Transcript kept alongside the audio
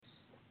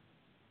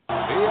The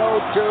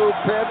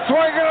 0-2 pitch,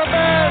 swing and a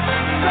miss,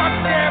 struck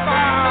him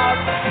out.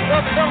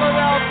 The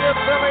Philadelphia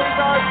Phillies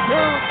are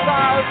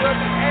 2008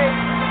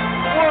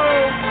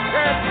 World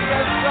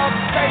Champions of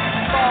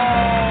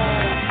Baseball.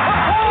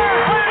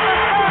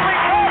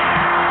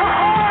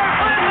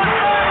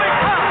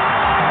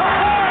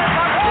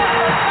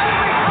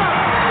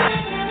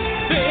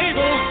 The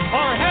Eagles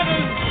are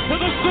headed to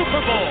the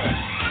Super Bowl.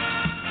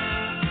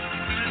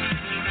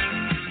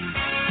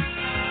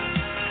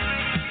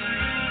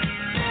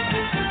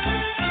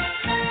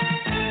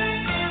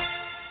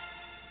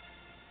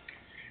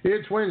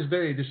 It's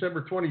Wednesday,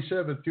 December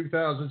 27th,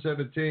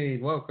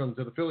 2017. Welcome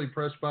to the Philly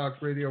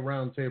Pressbox Radio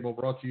Roundtable,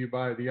 brought to you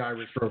by the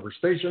Irish Rover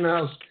Station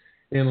House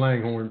in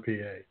Langhorne,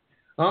 PA.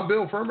 I'm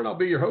Bill Furman. I'll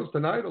be your host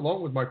tonight,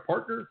 along with my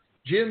partner,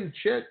 Jim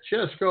Chet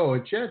Chesko.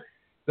 And Chet,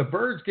 the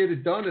Birds get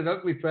it done in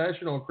ugly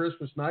fashion on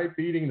Christmas night,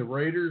 beating the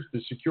Raiders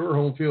to secure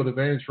home field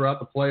advantage throughout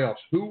the playoffs.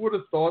 Who would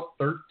have thought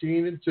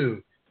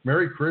 13-2?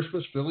 Merry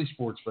Christmas, Philly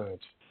sports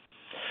fans.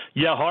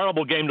 Yeah,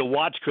 horrible game to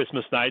watch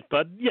Christmas night,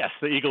 but yes,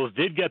 the Eagles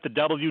did get the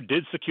W,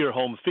 did secure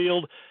home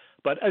field.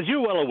 But as you're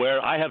well aware,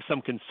 I have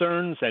some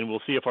concerns, and we'll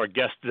see if our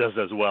guest does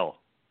as well.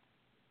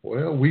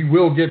 Well, we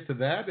will get to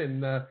that,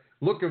 and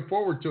looking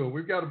forward to it.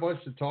 We've got a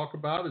bunch to talk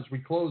about as we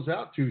close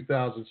out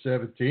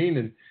 2017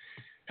 and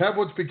have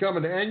what's become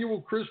an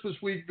annual Christmas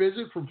week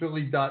visit from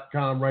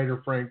Philly.com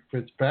writer Frank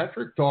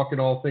Fitzpatrick,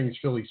 talking all things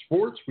Philly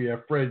sports. We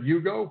have Fred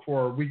Hugo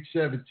for our Week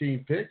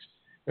 17 picks.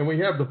 And we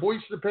have the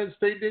voice of the Penn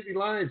State Nittany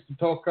Lions to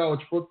talk college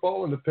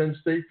football and the Penn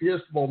State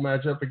Fiesta Bowl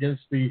matchup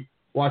against the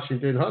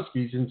Washington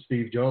Huskies and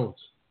Steve Jones.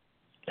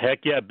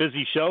 Heck yeah,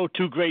 busy show,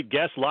 two great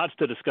guests, lots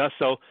to discuss,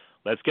 so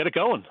let's get it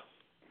going.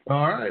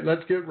 All right,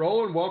 let's get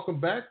rolling. Welcome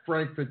back,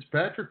 Frank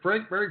Fitzpatrick.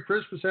 Frank, Merry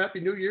Christmas, Happy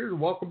New Year, and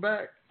welcome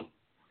back.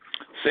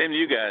 Same to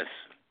you guys.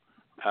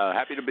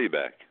 Happy to be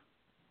back.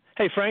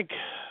 Hey, Frank,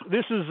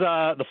 this is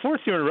the fourth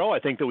year in a row, I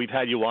think, that we've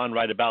had you on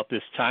right about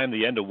this time,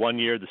 the end of one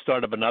year, the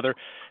start of another.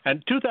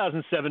 And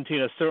 2017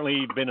 has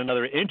certainly been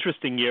another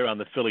interesting year on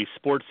the Philly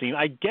sports scene.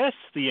 I guess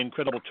the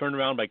incredible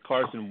turnaround by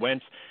Carson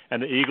Wentz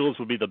and the Eagles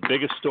would be the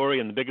biggest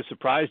story and the biggest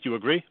surprise. Do you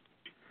agree?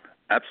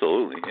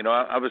 Absolutely. You know,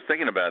 I was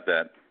thinking about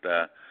that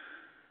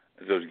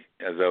as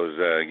I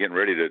was getting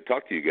ready to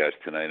talk to you guys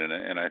tonight,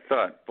 and I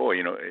thought, boy,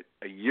 you know,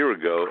 a year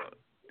ago,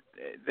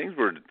 things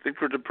were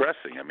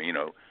depressing. I mean, you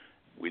know,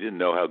 we didn't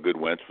know how good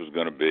Wentz was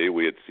going to be.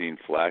 We had seen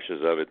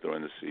flashes of it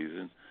during the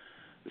season.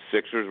 The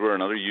Sixers were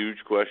another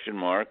huge question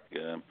mark.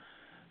 The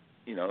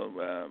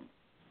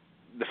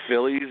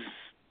Phillies,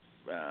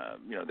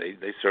 you know,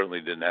 they certainly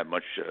didn't have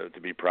much to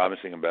be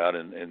promising about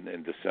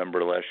in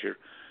December last year.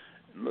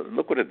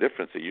 Look what a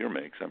difference a year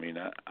makes. I mean,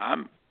 I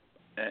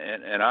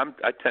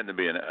tend to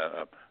be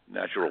a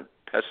natural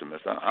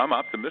pessimist. I'm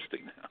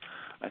optimistic now.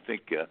 I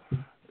think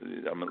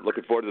I'm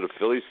looking forward to the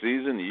Phillies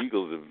season. The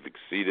Eagles have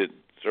exceeded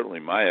certainly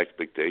my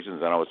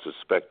expectations, and I would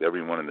suspect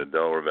everyone in the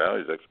Delaware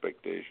Valley's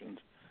expectations.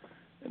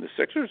 And the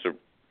Sixers are,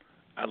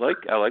 I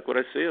like what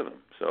I see of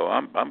them. So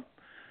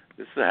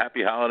this is a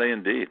happy holiday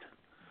indeed.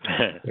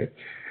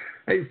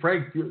 Hey,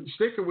 Frank,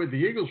 sticking with the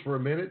Eagles for a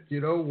minute,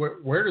 you know,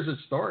 where does it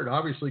start?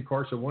 Obviously,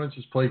 Carson Wentz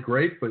has played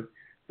great, but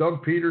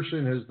Doug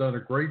Peterson has done a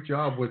great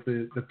job with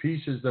the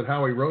pieces that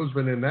Howie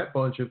Roseman and that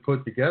bunch have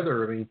put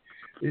together. I mean,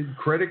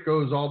 credit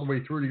goes all the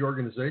way through the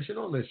organization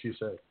on this, you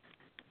say?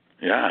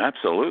 Yeah,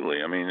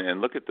 absolutely. I mean,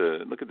 and look at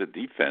the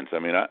defense. I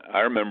mean, I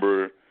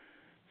remember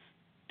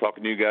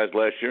talking to you guys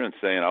last year and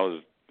saying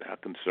how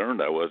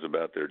concerned I was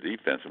about their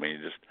defense. I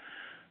mean,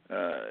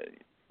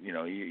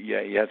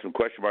 you had some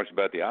question marks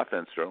about the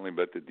offense certainly,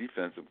 but the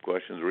defensive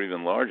questions were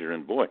even larger.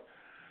 And boy,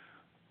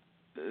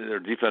 their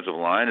defensive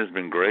line has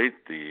been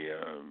great. The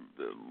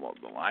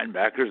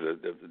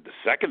linebackers, the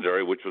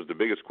secondary, which was the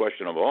biggest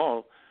question of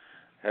all,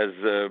 has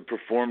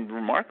performed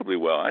remarkably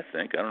well. I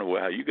think. I don't know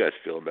how you guys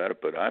feel about it,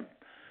 but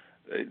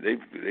They've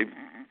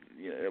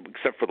you know,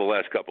 except for the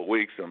last couple of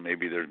weeks, so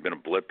maybe there's been a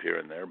blip here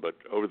and there, but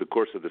over the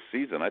course of the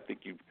season, I think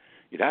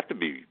you'd have to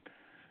be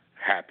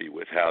happy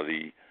with how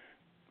the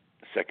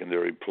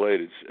secondary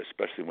played,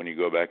 especially when you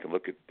go back and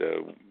look at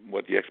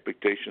what the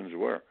expectations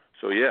were.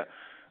 So yeah,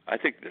 I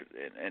think that,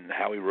 and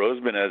Howie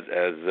Roseman, as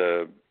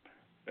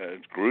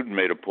Gruden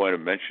made a point of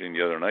mentioning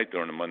the other night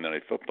during the Monday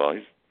Night Football,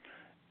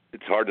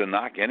 it's hard to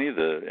knock any of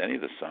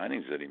the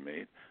signings that he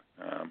made.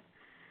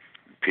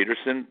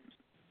 Peterson,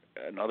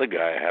 another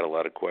guy I had a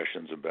lot of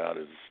questions about,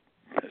 has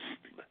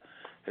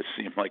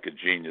seemed like a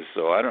genius.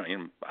 So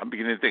I'm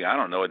beginning to think I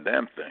don't know a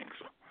damn thing.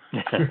 So.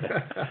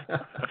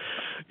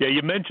 Yeah,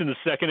 you mentioned the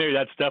secondary.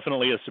 That's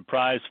definitely a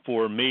surprise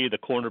for me. The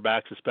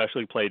cornerbacks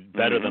especially played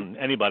better than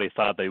anybody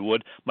thought they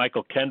would.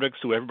 Michael Kendricks,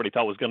 who everybody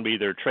thought was going to be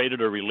either traded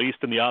or released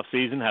in the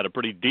offseason, had a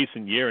pretty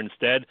decent year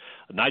instead.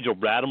 Nigel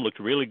Bradham looked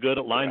really good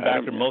at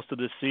linebacker most of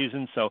this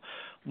season. So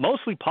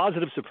mostly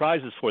positive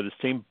surprises for this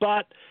team.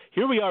 But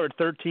here we are at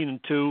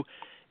 13-2.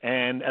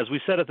 And as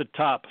we said at the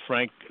top,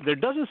 Frank, there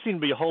doesn't seem to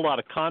be a whole lot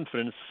of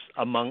confidence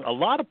among a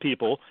lot of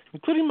people,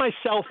 including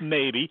myself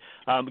maybe,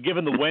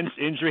 given the Wentz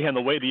injury and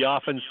the way the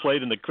offense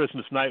played in the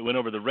Christmas night win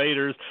over the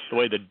Raiders, the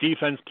way the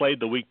defense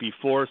played the week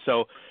before.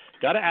 So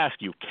got to ask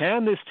you,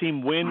 can this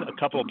team win a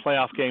couple of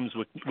playoff games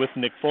with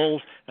Nick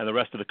Foles and the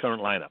rest of the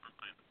current lineup?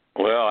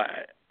 Well,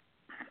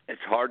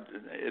 it's hard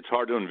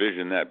to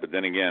envision that. But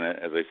then again,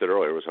 as I said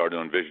earlier, it was hard to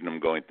envision them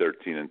going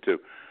 13-2.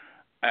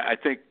 I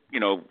think,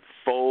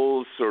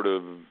 Foles sort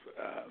of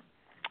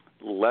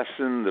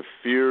lessened the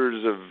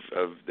fears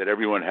of that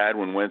everyone had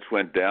when Wentz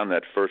went down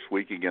that first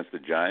week against the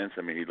Giants.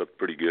 I mean, he looked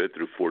pretty good,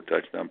 threw 4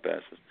 touchdown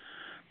passes.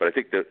 But I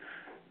think that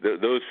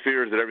those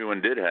fears that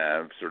everyone did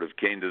have sort of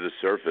came to the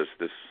surface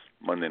this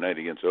Monday night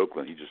against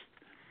Oakland. He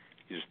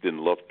just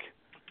didn't look.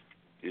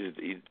 He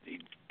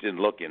didn't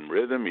look in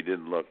rhythm. He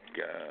didn't look,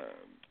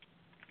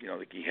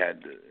 like he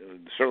had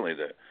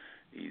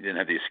he didn't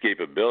have the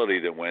escapability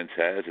that Wentz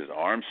has. His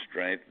arm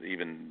strength,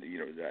 even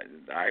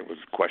I was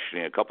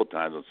questioning a couple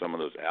times on some of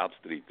those outs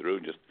that he threw.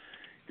 Just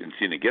didn't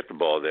seem to get the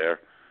ball there.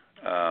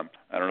 I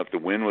don't know if the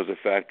wind was a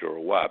factor or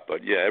what,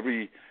 but yeah,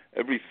 every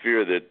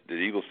fear that the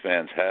Eagles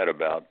fans had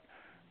about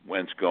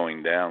Wentz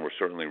going down were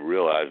certainly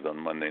realized on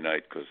Monday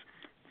night because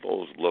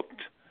Foles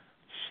looked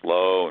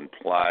slow and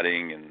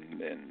plodding,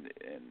 and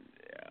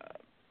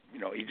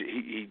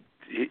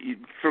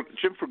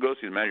Jim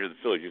Ferguson, the manager of the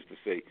Phillies, used to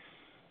say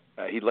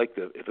he liked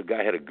if a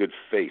guy had a good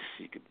face,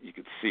 you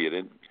could see it.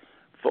 And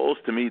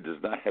Foles, to me, does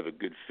not have a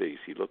good face.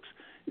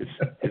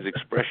 His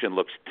expression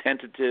looks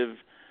tentative.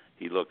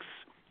 He looks,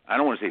 I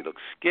don't want to say he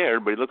looks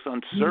scared, but he looks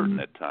uncertain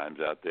at times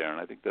out there, and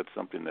I think that's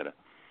something that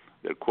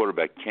a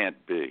quarterback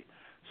can't be.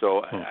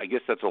 So I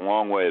guess that's a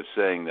long way of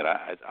saying that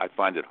I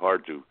find it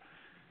hard to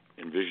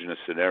envision a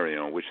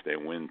scenario in which they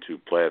win 2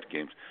 playoff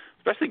games,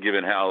 especially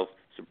given how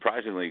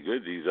surprisingly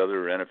good these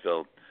other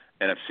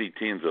NFC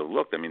teams have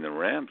looked. I mean, the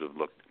Rams have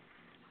looked.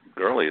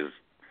 Gurley has,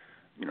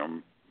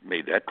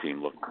 made that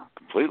team look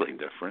completely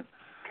different.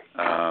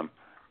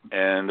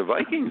 And the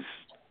Vikings,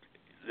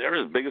 they're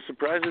as big a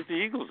surprise as the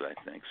Eagles, I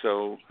think.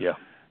 So yeah.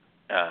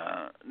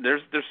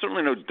 There's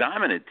certainly no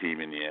dominant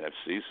team in the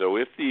NFC. So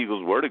if the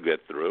Eagles were to get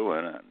through,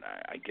 and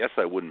I guess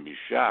I wouldn't be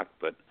shocked,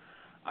 but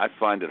I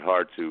find it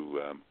hard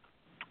to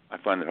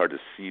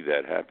see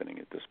that happening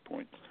at this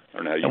point. I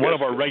don't know how you and one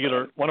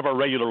of our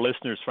regular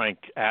listeners, Frank,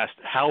 asked,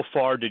 how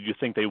far did you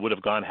think they would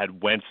have gone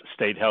had Wentz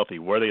stayed healthy?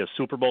 Were they a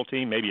Super Bowl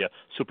team, maybe a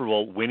Super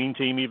Bowl winning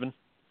team even?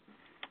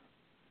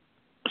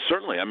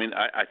 Certainly. I mean,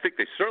 I think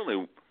they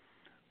certainly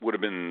would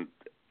have been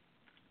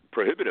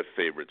prohibitive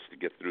favorites to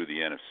get through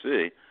the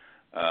NFC.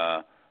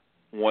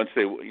 Once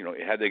they,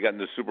 had they gotten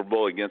the Super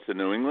Bowl against the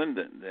New England,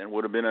 then it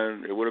would have been a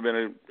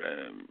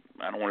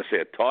I don't want to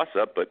say a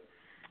toss-up, but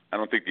I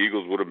don't think the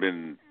Eagles would have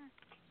been,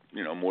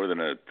 more than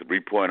a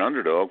 3-point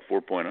underdog,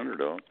 4-point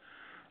underdog.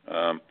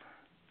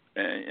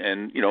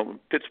 And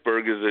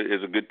Pittsburgh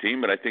is a good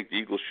team, but I think the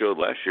Eagles showed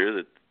last year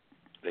that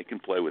they can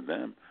play with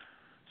them.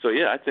 So,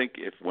 yeah, I think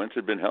if Wentz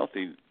had been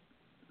healthy,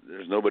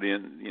 there's nobody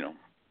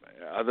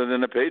other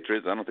than the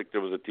Patriots, I don't think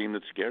there was a team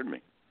that scared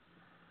me.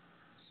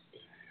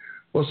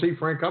 Well, see,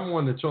 Frank, I'm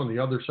one that's on the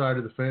other side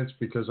of the fence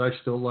because I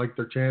still like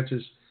their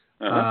chances.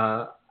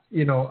 I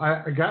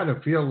got to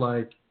feel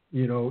like,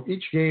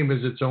 each game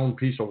is its own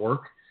piece of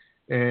work.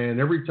 And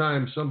every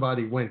time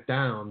somebody went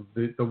down,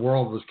 the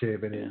world was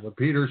caving in. When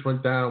Peters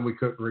went down, we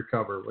couldn't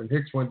recover. When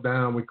Hicks went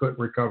down, we couldn't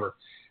recover.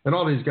 And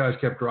all these guys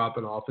kept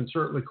dropping off. And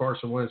certainly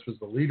Carson Wentz was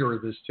the leader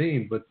of this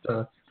team. But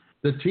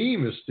the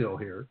team is still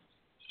here.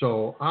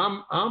 So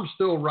I'm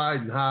still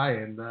riding high,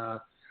 and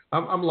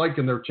I'm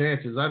liking their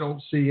chances. I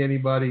don't see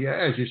anybody,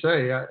 as you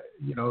say,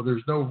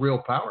 there's no real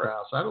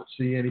powerhouse. I don't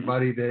see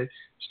anybody that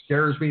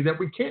scares me that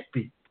we can't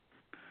beat.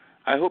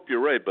 I hope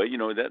you're right, but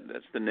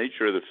that's the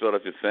nature of the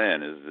Philadelphia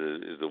fan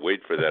is to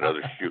wait for that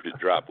other shoe to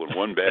drop. When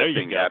one bad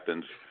thing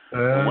happens,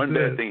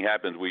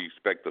 we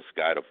expect the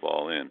sky to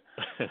fall in,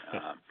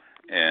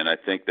 and I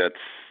think that's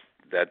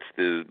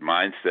the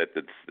mindset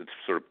that's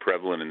sort of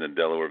prevalent in the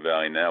Delaware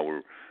Valley now.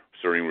 We're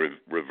sort of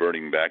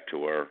reverting back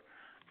to our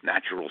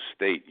natural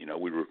state.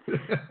 We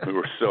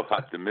were so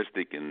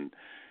optimistic and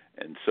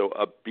so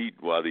upbeat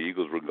while the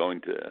Eagles were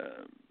going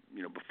to.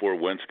 Before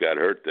Wentz got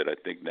hurt, that I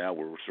think now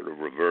we're sort of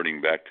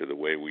reverting back to the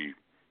way we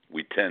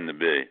tend to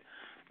be,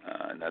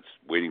 and that's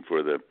waiting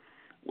for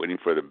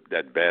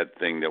that bad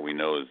thing that we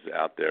know is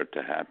out there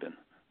to happen.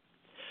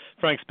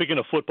 Frank, speaking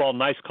of football,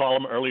 nice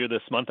column earlier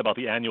this month about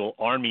the annual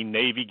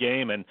Army-Navy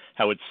game and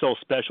how it's so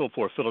special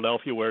for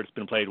Philadelphia, where it's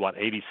been played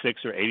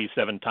 86 or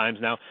 87 times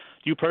now.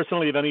 Do you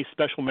personally have any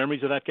special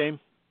memories of that game?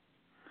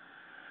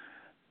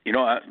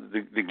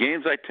 The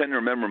games I tend to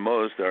remember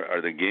most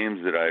are the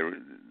games that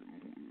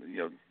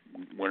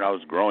when I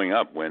was growing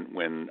up,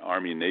 when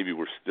Army and Navy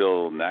were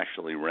still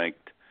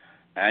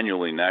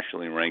annually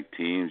nationally ranked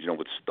teams,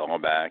 with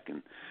Staubach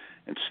and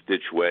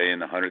Stitchway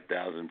and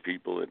 100,000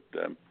 people at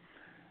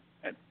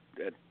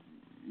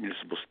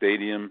Municipal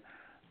Stadium.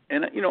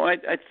 And,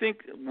 I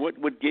think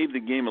what gave the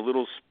game a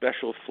little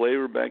special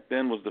flavor back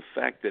then was the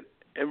fact that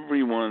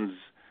everyone's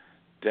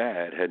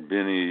dad had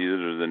been in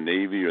either the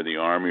Navy or the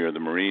Army or the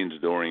Marines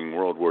during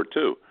World War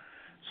II.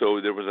 So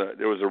there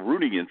was a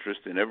rooting interest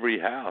in every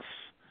house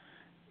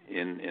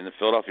in the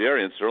Philadelphia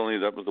area, and certainly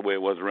that was the way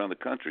it was around the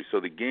country.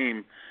 So the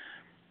game,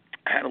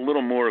 had a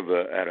little more of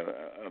a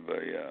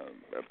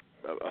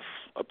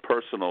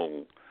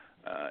personal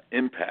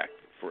impact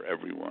for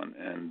everyone,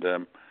 and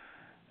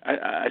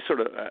I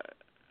sort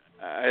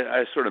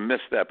of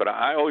missed that. But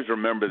I always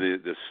remember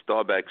the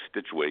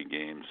Staubach-Stitchway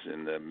games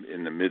in the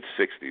mid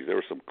 '60s. There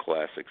were some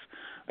classics.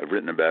 I've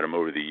written about them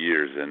over the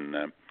years,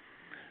 and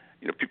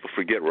people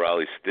forget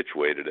Raleigh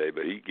Stitchway today,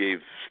 but he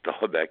gave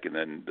Staubach and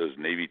then those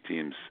Navy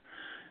teams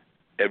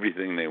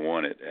everything they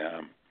wanted.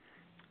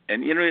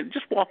 And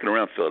just walking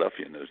around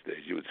Philadelphia in those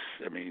days, you would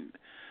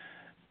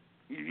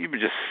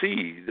just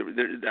see.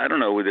 I don't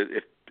know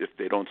if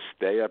they don't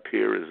stay up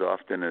here as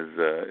often as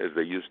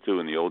they used to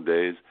in the old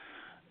days.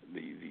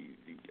 The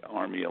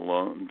Army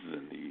alums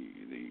and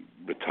the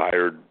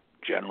retired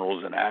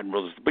generals and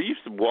admirals, but you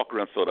used to walk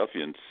around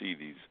Philadelphia and see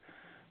these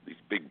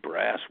big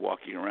brass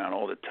walking around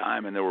all the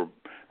time, and there were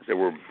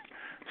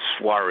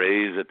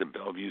soirees at the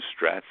Bellevue,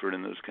 Stratford,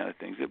 and those kind of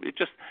things. It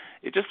just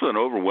was an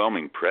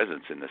overwhelming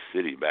presence in the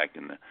city back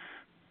in the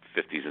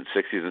 50s and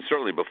 60s, and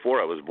certainly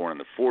before I was born in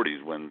the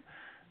 40s, when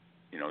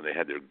they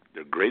had their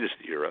greatest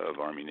era of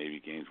Army-Navy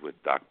games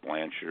with Doc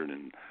Blanchard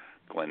and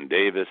Glenn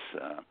Davis,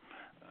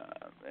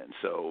 and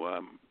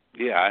so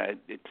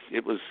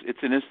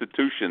it's an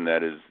institution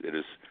that is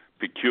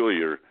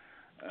peculiar.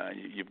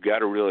 You've got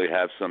to really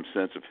have some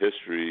sense of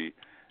history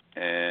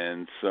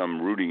and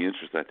some rooting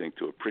interest, I think,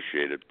 to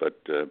appreciate it.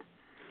 But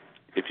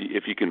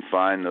if you can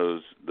find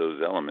those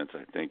elements,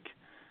 I think,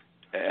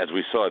 as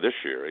we saw this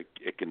year,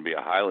 it can be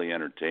a highly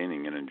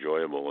entertaining and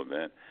enjoyable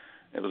event.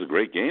 It was a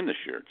great game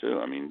this year too.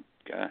 I mean,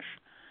 gosh,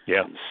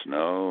 yeah, and the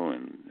snow,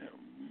 and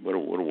what a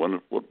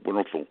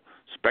wonderful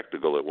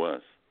spectacle it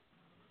was.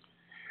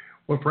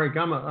 Well, Frank,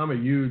 I'm a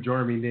huge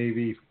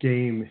Army-Navy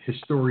game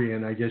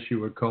historian, I guess you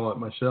would call it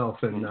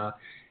myself. And,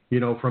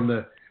 from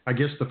the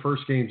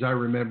first games I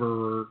remember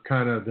were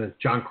kind of the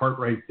John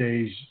Cartwright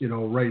days,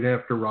 right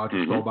after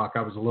Roger Staubach.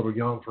 I was a little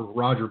young for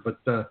Roger,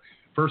 but the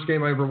first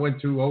game I ever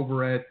went to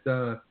over at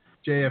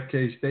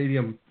JFK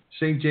Stadium,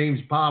 St. James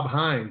Bob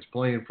Hines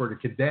playing for the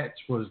Cadets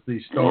was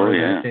the star of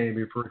that game,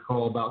 if you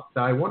recall.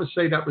 I want to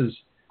say that was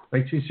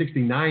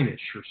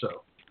 1969-ish or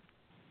so.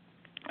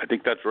 I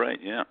think that's right,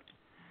 yeah.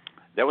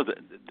 That was,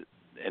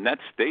 and that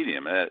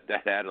stadium,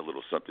 that had a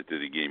little something to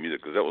the game either,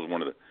 because that was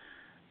one of the,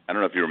 I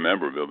don't know if you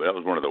remember, Bill, but that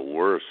was one of the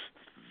worst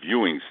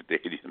viewing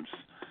stadiums.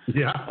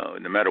 Yeah.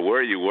 No matter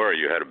where you were,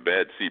 you had a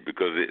bad seat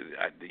because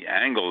the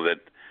angle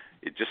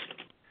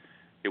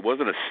it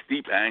wasn't a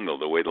steep angle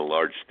the way the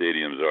large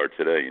stadiums are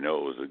today. It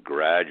was a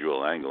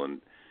gradual angle,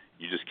 and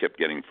you just kept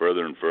getting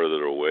further and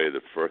further away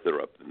the further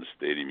up in the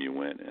stadium you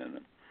went.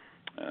 And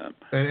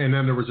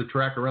then there was a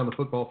track around the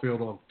football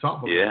field on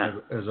top of it,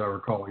 as I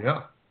recall.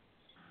 Yeah.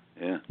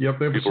 Yeah. Yep.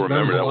 People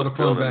remember that was a lot of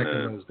fun back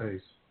in those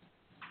days.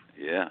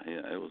 Yeah.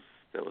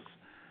 That was.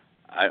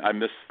 I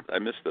miss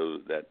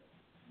that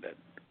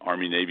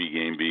Army-Navy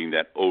game being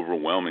that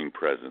overwhelming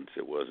presence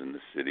it was in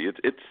the city.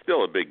 It's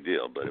still a big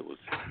deal, but it was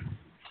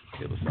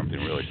something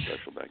really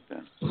special back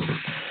then.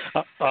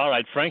 All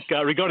right, Frank,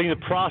 regarding the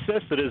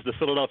process that is the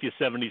Philadelphia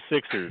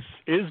 76ers,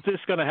 is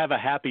this going to have a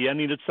happy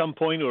ending at some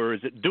point, or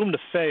is it doomed to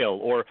fail,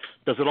 or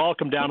does it all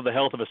come down to the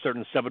health of a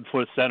certain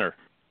 7-foot center?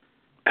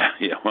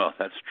 Yeah, well,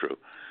 that's true.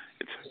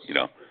 It's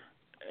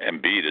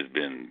Embiid has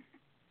been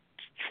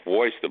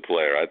twice the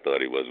player I thought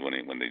he was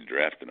when they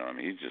drafted him.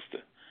 He's just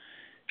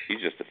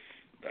a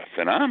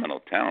phenomenal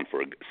talent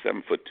for a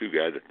 7'2"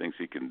 guy that thinks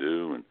he can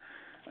do. And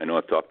I know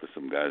I talked to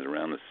some guys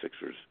around the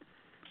Sixers,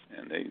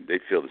 and they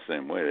feel the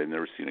same way. They've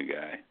never seen a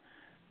guy.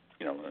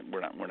 We're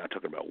not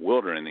talking about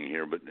Wilt or anything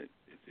here, but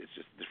it's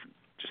just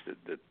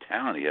the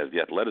talent he has,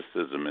 the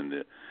athleticism, and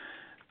the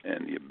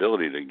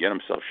ability to get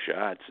himself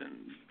shots,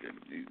 and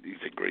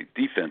he's a great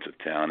defensive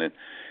talent. And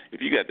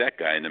if you got that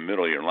guy in the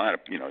middle of your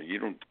lineup, you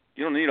don't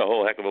need a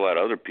whole heck of a lot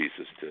of other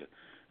pieces to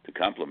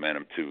complement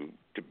him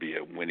to be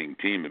a winning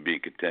team and be a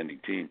contending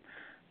team.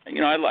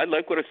 I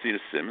like what I see to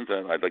Simmons.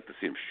 I'd like to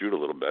see him shoot a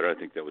little better. I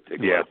think that would take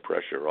a lot of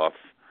pressure off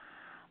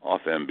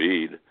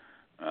Embiid.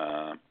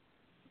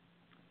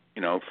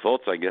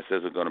 Fultz, I guess,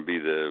 isn't going to be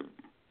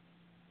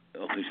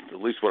at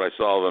least what I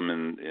saw of him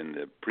in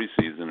the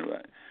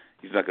preseason.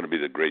 He's not going to be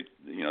the great,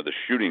 the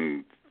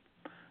shooting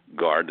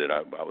guard that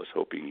I was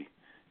hoping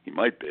he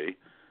might be.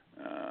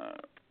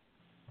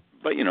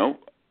 But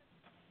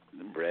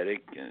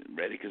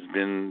Redick has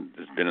been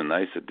a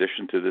nice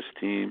addition to this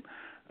team.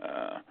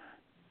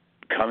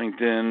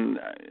 Covington,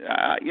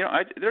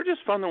 they're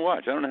just fun to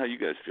watch. I don't know how you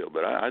guys feel,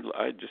 but I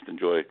just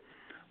enjoy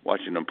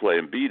watching them play.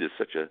 Embiid is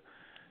such a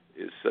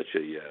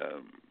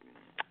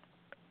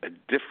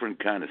different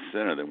kind of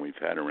center than we've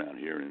had around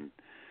here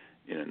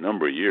in a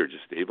number of years.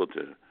 Just able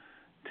to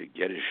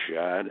get his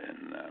shot,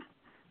 and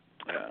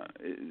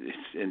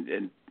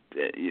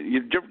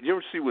you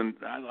ever see when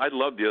I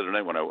loved the other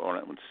night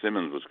when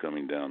Simmons was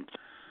coming down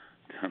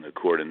the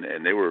court,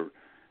 and they were.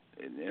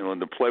 And when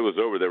the play was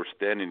over, they were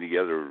standing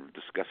together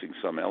discussing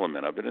some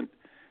element of it, and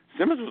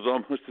Simmons was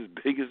almost as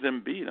big as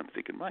Embiid. I'm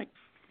thinking, my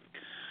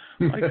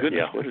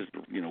goodness,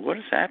 what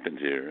has happened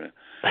here?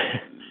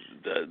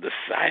 The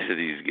size of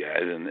these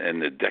guys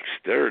and the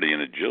dexterity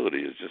and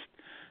agility is just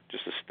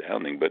just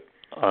astounding. But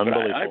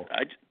unbelievable.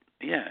 I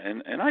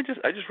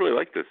just really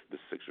like this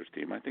Sixers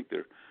team. I think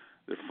they're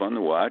fun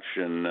to watch,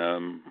 and I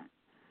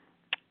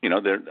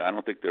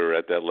don't think they're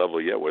at that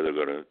level yet where they're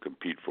going to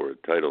compete for a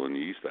title in the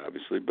East,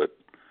 obviously. But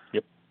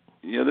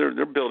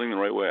they're building the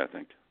right way, I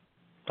think.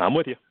 I'm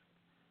with you.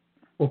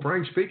 Well,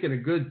 Frank, speaking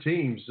of good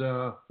teams,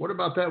 what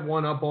about that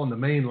one up on the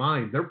main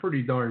line? They're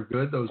pretty darn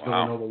good, those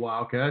Villanova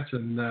Wildcats,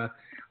 and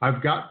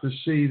I've got to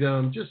see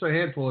them just a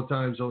handful of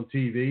times on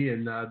TV,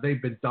 and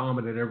they've been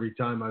dominant every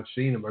time I've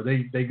seen them. Are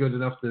they good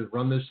enough to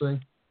run this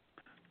thing?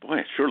 Boy,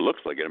 it sure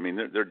looks like it. I mean,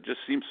 they just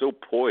seem so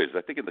poised.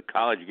 I think in the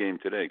college game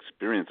today,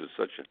 experience is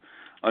such an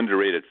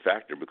underrated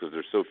factor because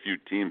there's so few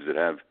teams that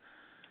have,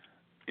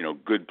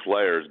 good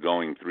players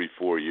going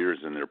 3-4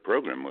 years in their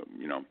program,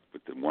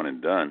 with the one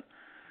and done.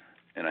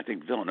 And I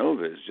think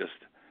Villanova is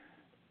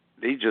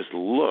they just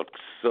look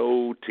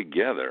so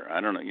together. I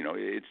don't know,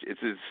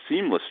 it's a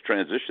seamless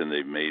transition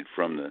they've made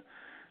from the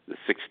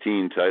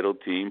 16 title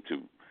team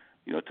to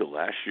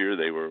last year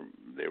they were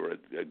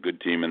a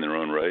good team in their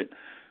own right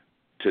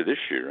to this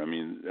year. I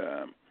mean,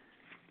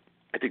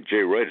 I think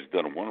Jay Wright has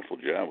done a wonderful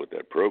job with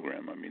that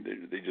program. I mean,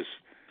 they just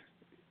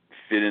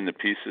fit in the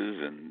pieces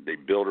and they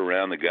build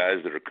around the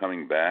guys that are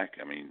coming back.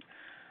 I mean,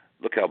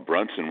 look how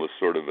Brunson was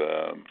sort of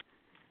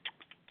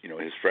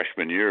his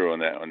freshman year on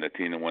that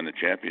team that won the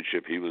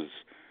championship. He was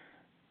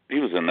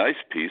a nice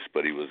piece,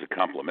 but he was a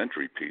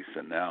complimentary piece.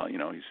 And now,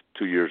 he's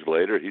 2 years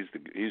later, he's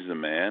the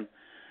man.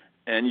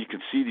 And you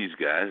can see these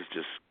guys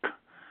just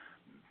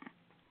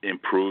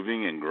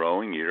improving and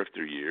growing year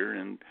after year.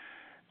 And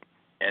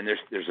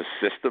there's a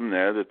system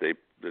there that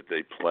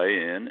they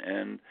play in,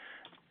 and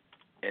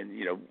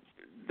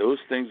those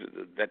things,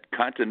 that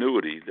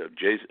continuity of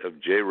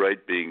Jay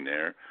Wright being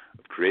there,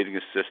 of creating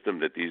a system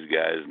that these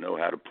guys know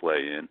how to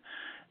play in,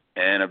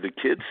 and of the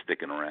kids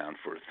sticking around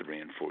for 3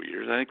 and 4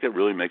 years, I think that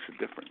really makes a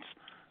difference.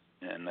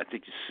 And I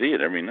think you see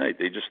it every night.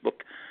 They just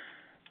look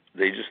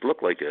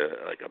like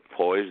a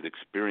poised,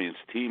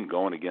 experienced team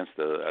going against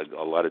a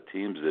lot of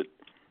teams that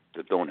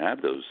don't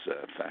have those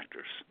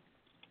factors.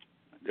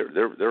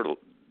 They're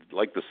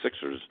like the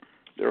Sixers.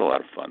 They're a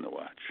lot of fun to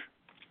watch.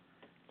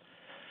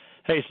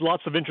 Hey,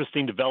 lots of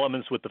interesting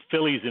developments with the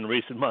Phillies in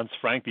recent months,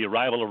 Frank. The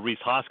arrival of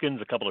Rhys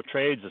Hoskins, a couple of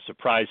trades, a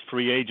surprise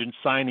free agent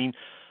signing,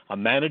 a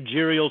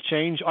managerial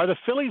change. Are the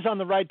Phillies on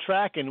the right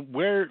track, and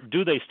where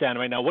do they stand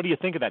right now? What do you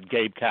think of that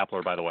Gabe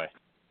Kapler, by the way?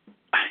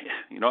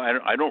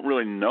 I don't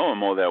really know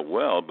him all that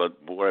well, but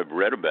what I've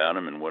read about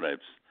him and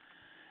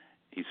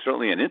he's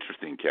certainly an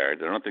interesting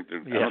character. I don't think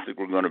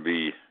we're going to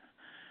be.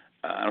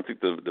 I don't think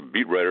the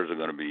beat writers are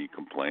going to be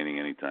complaining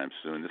anytime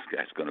soon. This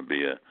guy's going to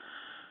be an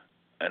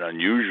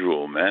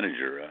unusual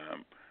manager.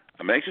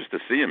 I'm anxious to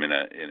see him in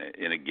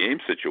a game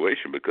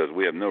situation because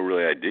we have no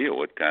really idea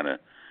what kind of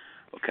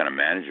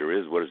manager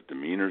is, what his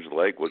demeanor's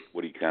like, what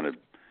kind of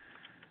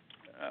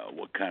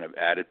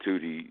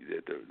attitude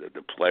that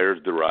the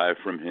players derive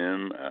from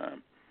him,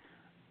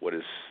 what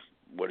his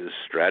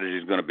strategy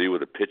is going to be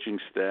with the pitching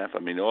staff. I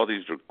mean, all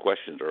these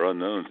questions are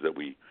unknowns that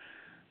we're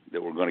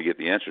going to get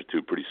the answers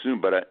to pretty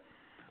soon. But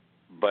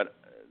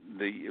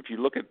if you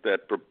look at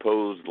that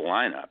proposed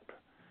lineup,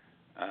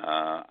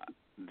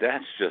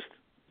 that's just,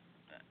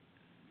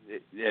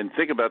 and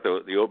think about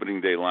the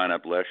opening day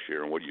lineup last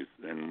year and what you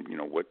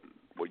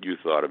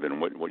thought of it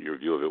and what your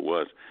view of it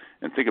was,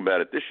 and think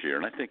about it this year,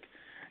 and I think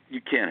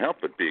you can't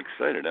help but be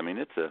excited. I mean,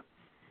 it's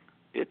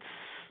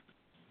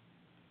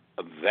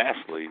a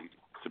vastly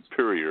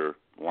superior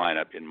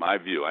lineup in my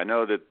view. I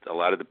know that a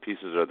lot of the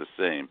pieces are the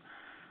same,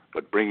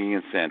 but bringing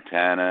in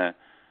Santana,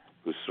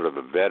 who's sort of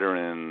a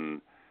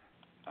veteran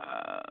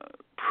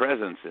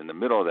presence in the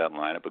middle of that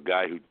lineup, a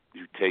guy who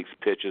takes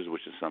pitches,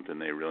 which is something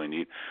they really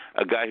need,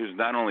 a guy who's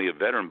not only a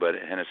veteran but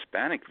an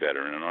Hispanic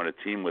veteran, and on a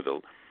team with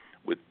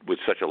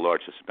such a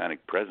large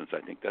Hispanic presence,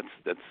 I think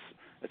that's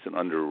an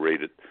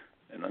underrated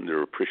and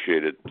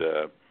underappreciated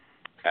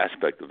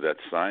aspect of that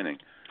signing.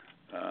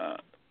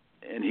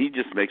 And he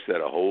just makes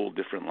that a whole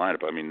different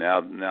lineup. I mean,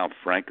 now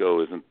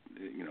Franco doesn't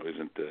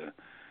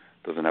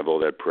have all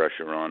that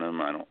pressure on him.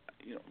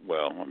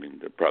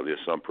 There probably is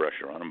some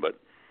pressure on him, but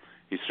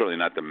he's certainly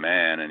not the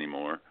man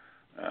anymore.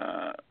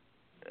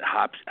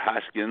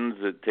 Hoskins,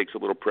 it takes a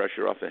little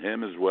pressure off of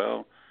him as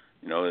well.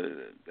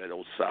 That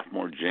old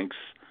sophomore jinx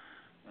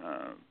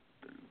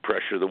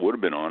pressure that would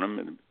have been on him,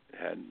 and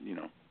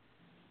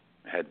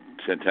had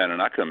Santana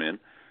not come in.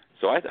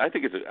 So I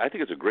think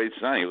it's a great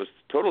signing. It was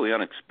totally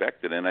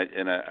unexpected, and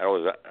I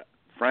was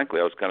frankly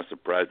I was kind of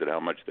surprised at how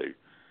much they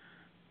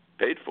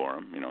paid for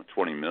him.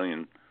 $20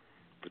 million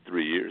for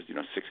 3 years.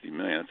 $60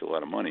 million. That's a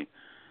lot of money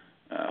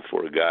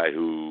for a guy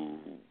who,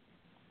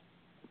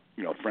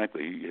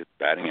 frankly, his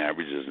batting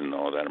average isn't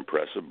all that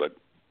impressive, but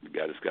the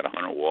guy that's got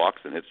 100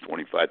 walks and hits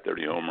 25,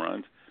 30 home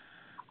runs.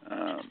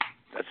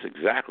 That's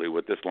exactly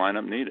what this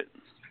lineup needed.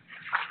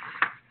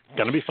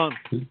 Going to be fun.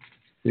 It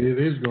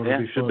is going to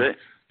be fun. Should be.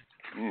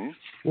 Mm-hmm.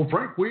 Well,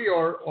 Frank, we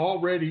are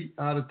already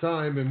out of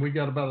time, and we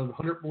got about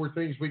 100 more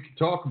things we could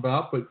talk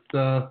about, but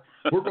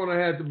we're going to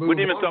have to move on. We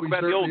didn't even talk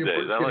about the old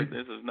days.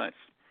 This is nice.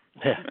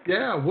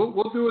 Yeah,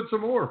 we'll do it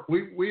some more.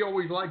 We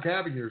always like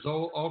having yours.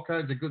 All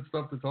kinds of good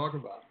stuff to talk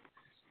about.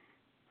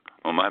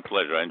 Well, my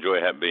pleasure. I enjoy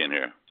being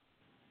here.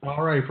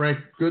 All right, Frank.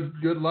 Good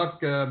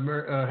luck.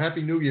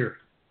 Happy New Year.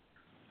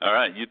 All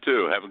right, you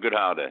too. Have a good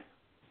holiday.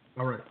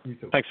 All right, you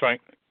too. Thanks,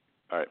 Frank.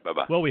 All right,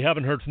 bye-bye. Well, we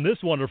haven't heard from this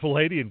wonderful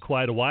lady in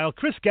quite a while.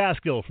 Chris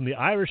Gaskill from the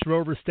Irish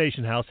Rover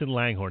Station House in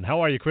Langhorne.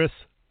 How are you, Chris?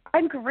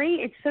 I'm great.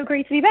 It's so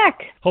great to be back.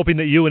 Hoping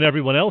that you and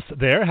everyone else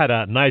there had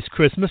a nice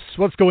Christmas.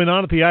 What's going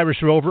on at the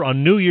Irish Rover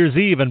on New Year's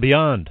Eve and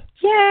beyond?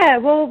 Yeah,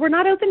 well, we're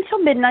not open till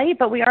midnight,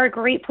 but we are a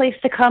great place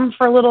to come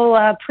for a little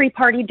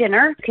pre-party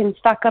dinner. You can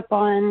stock up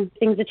on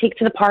things to take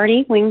to the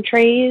party, wing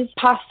trays,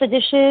 pasta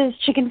dishes,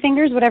 chicken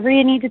fingers, whatever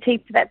you need to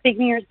take to that big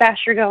New Year's bash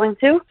you're going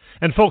to.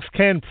 And folks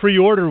can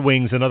pre-order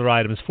wings and other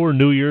items for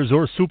New Year's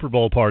or Super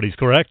Bowl parties,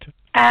 correct?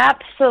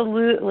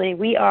 Absolutely.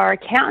 We are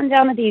counting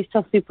down the days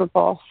till Super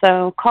Bowl.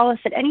 So call us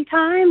at any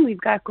time. We've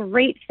got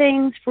great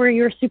things for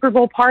your Super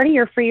Bowl party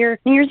or for your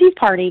New Year's Eve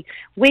party.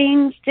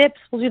 Wings, dips,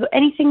 we'll do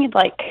anything you'd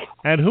like.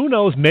 And who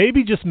knows,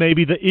 maybe, just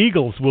maybe, the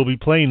Eagles will be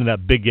playing in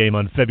that big game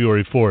on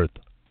February 4th.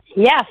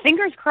 Yeah,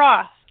 fingers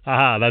crossed.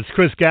 Aha, that's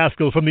Chris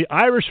Gaskill from the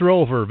Irish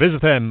Rover.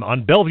 Visit them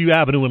on Bellevue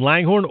Avenue in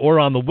Langhorne or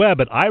on the web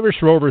at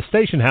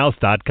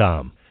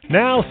IrishRoverStationHouse.com.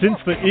 Now, since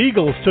the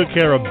Eagles took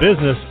care of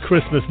business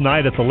Christmas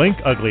night at the Link,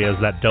 ugly as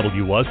that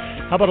W was,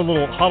 how about a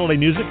little holiday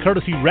music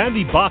courtesy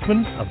Randy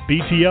Bachman of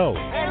BTO?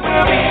 And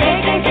we'll be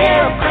taking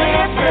care of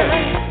Christmas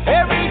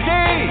every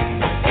day.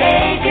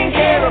 Taking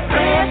care of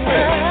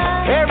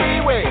Christmas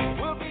every way.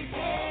 We'll be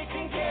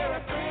taking care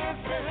of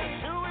Christmas,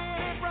 doing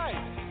it right.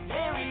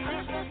 Merry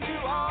Christmas to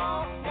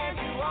all, and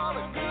to all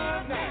a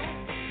good night.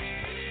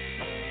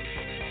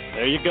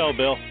 There you go,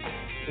 Bill.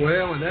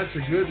 Well, and that's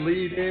a good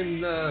lead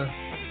in,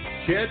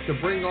 Chet, to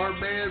bring our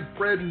man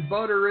Fred and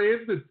Butter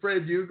in,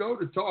 Fred Hugo,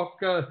 to talk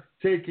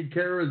taking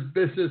care of his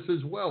business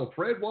as well.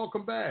 Fred,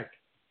 welcome back.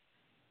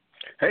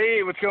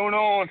 Hey, what's going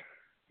on?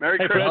 Merry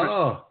Christmas. Fred.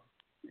 Oh,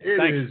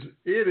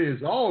 it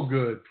is all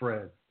good,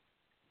 Fred.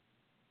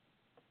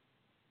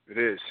 It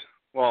is.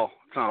 Well,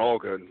 it's not all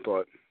good,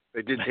 but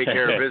they did take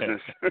care of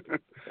business.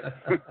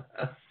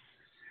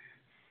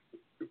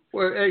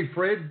 Well, hey,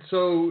 Fred,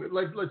 so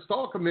let's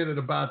talk a minute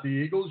about the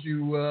Eagles.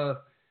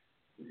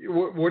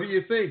 What do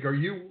you think?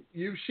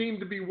 You seem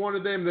to be one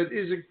of them that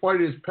isn't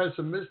quite as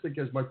pessimistic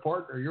as my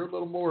partner. You're a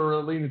little more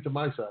leaning to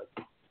my side.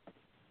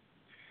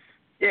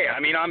 Yeah, I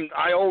mean,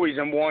 I always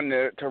am one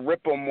to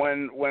rip them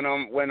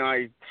when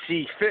I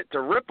see fit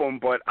to rip them,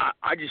 but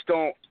I just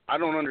don't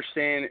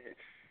understand.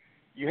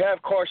 You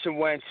have Carson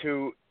Wentz,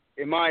 who,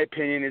 in my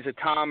opinion, is a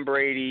Tom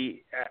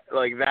Brady,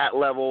 like that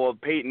level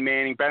of Peyton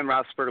Manning, Ben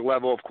Roethlisberger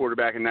level of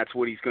quarterback, and that's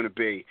what he's going to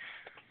be.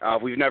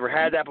 We've never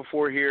had that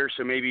before here,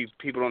 so maybe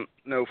people don't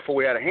know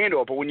fully how to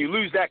handle it. But when you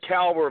lose that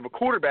caliber of a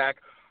quarterback,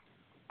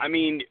 I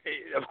mean,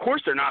 of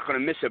course they're not going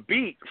to miss a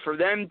beat. For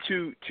them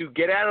to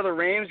get out of the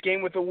Rams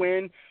game with a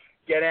win,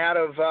 get out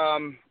of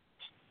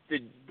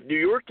the New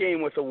York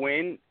game with a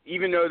win,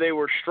 even though they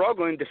were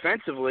struggling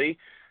defensively,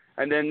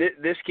 and then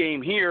this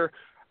game here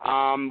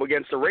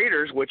against the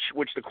Raiders, which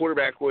the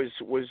quarterback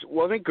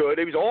wasn't good.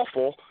 It was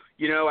awful.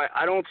 You know,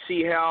 I don't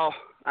see how.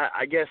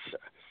 I guess.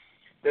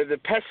 The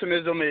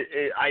pessimism,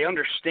 I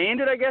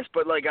understand it, I guess,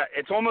 but like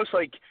it's almost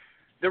like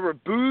there were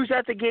boos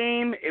at the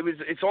game.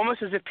 It's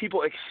almost as if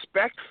people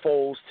expect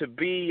Foles to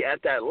be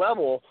at that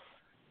level,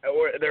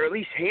 or they're at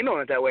least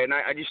handling it that way, and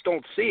I just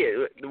don't see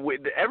it.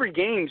 Every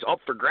game's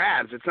up for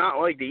grabs. It's not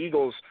like the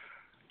Eagles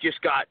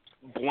just got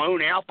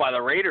blown out by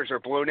the Raiders or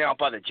blown out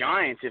by the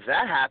Giants. If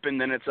that happened,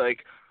 then it's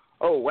like,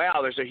 oh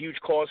wow, there's a huge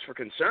cause for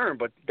concern.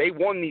 But they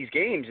won these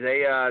games.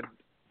 I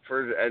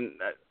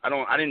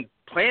didn't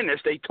plan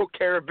this. They took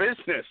care of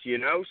business, you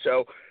know.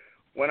 So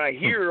when I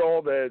hear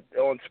all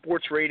on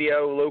sports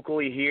radio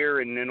locally here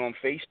and then on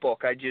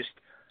Facebook, I just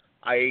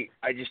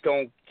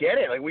don't get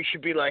it. Like, we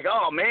should be like,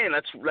 oh man,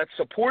 let's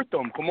support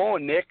them. Come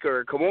on, Nick,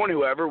 or come on,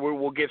 whoever.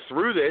 We'll get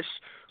through this,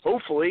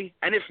 hopefully.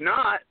 And if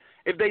not,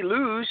 if they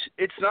lose,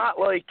 it's not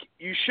like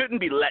you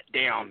shouldn't be let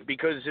down,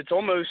 because it's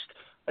almost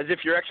as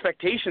if your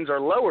expectations are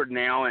lowered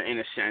now in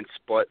a sense.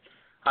 But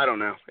I don't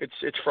know.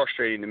 It's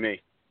frustrating to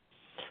me.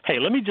 Hey,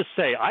 let me just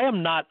say, I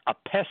am not a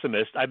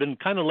pessimist. I've been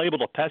kind of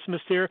labeled a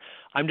pessimist here.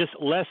 I'm just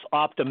less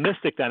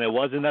optimistic than I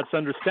was, and that's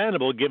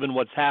understandable given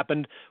what's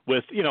happened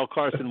with,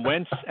 Carson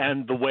Wentz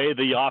and the way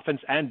the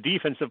offense and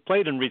defense have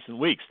played in recent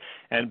weeks.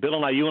 And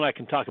Bill and you and I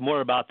can talk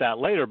more about that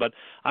later, but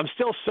I'm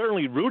still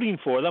certainly rooting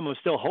for them. I'm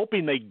still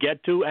hoping they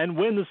get to and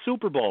win the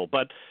Super Bowl.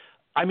 But,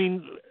 I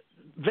mean,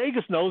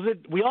 Vegas knows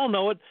it. We all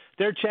know it.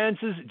 Their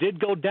chances did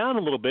go down a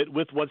little bit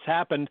with what's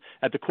happened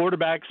at the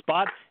quarterback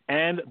spot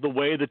and the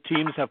way the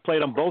teams have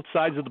played on both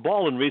sides of the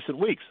ball in recent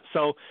weeks.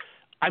 So,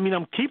 I mean,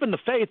 I'm keeping the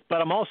faith,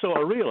 but I'm also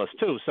a realist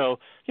too. So,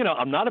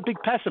 I'm not a big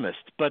pessimist,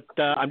 but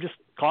I'm just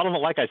calling it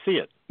like I see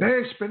it.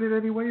 Hey, spin it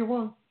any way you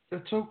want.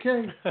 That's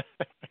okay.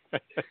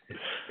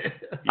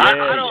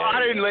 I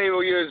didn't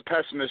label you as a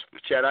pessimist,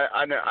 Chet.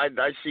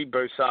 I see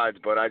both sides,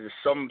 but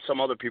some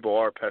other people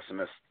are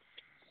pessimists.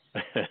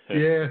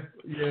 Yeah.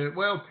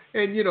 Well,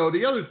 and,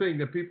 the other thing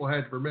that people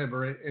had to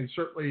remember, and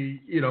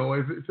certainly,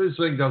 if this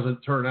thing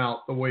doesn't turn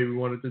out the way we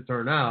want it to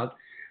turn out,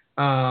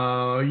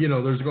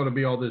 there's going to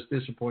be all this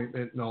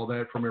disappointment and all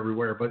that from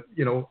everywhere. But,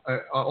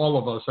 all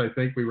of us, I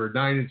think we were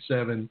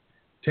 9-7,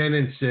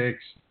 10-6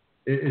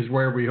 is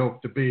where we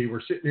hope to be.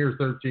 We're sitting here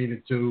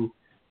 13-2.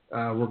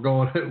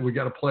 We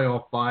got a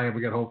playoff bye and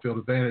we got home field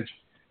advantage.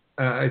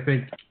 I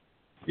think,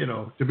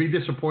 to be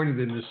disappointed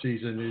in this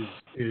season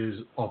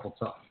is awful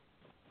tough.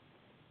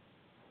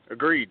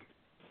 Agreed.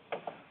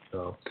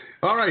 So,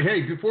 all right.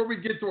 Hey, before we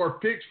get to our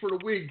picks for the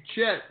week,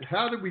 Chet,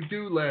 how did we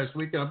do last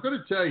week? And I'm going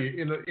to tell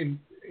you,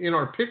 in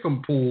our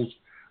pick'em pools,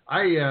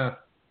 I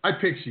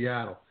picked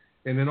Seattle,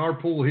 and in our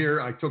pool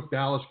here, I took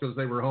Dallas because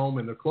they were home.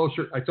 And the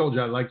closer, I told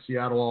you I liked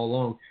Seattle all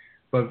along,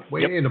 but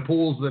in the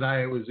pools that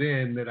I was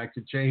in, that I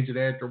could change it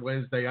after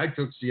Wednesday, I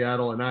took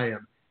Seattle, and I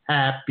am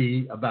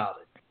happy about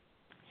it.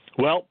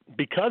 Well,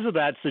 because of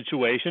that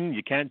situation,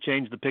 you can't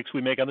change the picks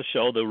we make on the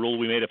show, the rule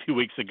we made a few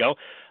weeks ago.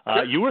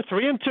 You were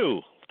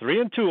 3-2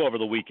 over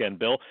the weekend,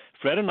 Bill.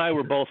 Fred and I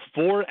were both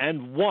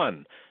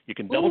 4-1. You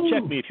can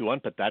double-check me if you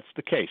want, but that's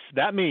the case.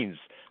 That means,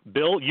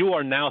 Bill, you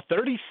are now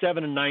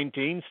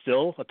 37-19,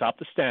 still atop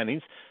the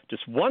standings,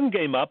 just one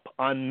game up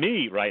on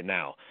me right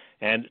now,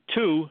 and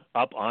 2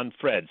 up on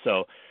Fred.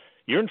 So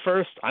you're in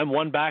first, I'm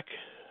 1 back,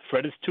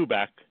 Fred is 2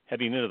 back,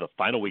 heading into the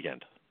final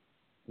weekend.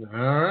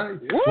 All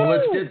right. Woo! Well,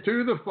 let's get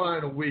to the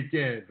final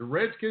weekend. The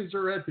Redskins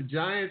are at the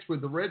Giants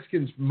with the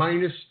Redskins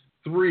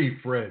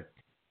 -3, Fred.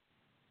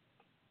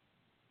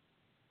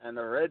 And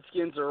the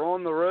Redskins are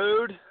on the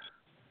road,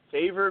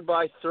 favored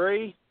by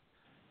 3.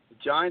 The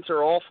Giants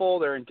are awful.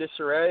 They're in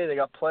disarray. They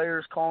got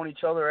players calling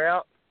each other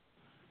out.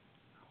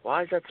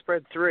 Why is that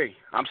spread 3?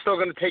 I'm still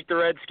going to take the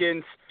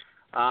Redskins.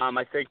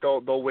 I think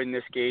they'll win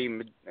this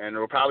game, and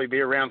it'll probably be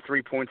around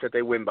 3 points that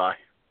they win by.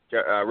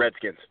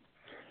 Redskins.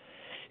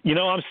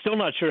 I'm still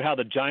not sure how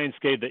the Giants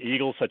gave the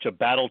Eagles such a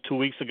battle 2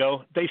 weeks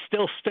ago. They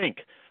still stink.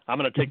 I'm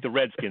going to take the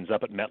Redskins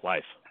up at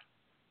MetLife.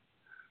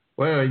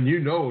 Well, and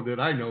that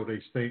I know they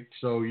stink,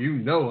 so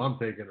I'm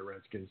taking the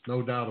Redskins,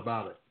 no doubt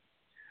about it.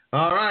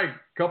 All right,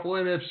 couple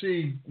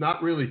NFC,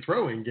 not really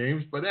throwing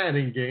games, but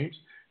adding games.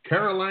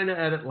 Carolina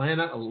at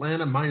Atlanta,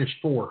 Atlanta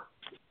 -4.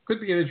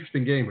 Could be an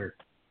interesting game here.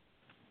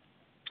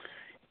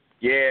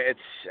 Yeah,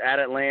 it's at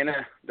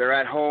Atlanta. They're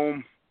at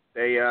home.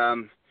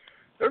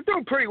 They're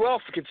doing pretty well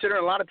for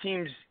considering a lot of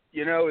teams,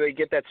 they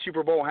get that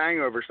Super Bowl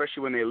hangover,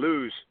 especially when they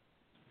lose.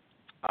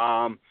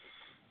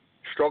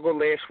 Struggled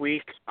last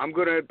week. I'm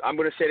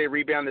gonna say they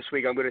rebound this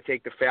week. I'm gonna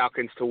take the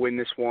Falcons to win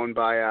this one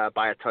by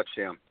a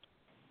touchdown.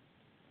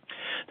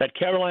 That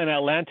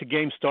Carolina-Atlanta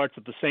game starts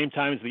at the same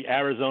time as the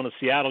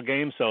Arizona-Seattle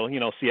game, so,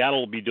 Seattle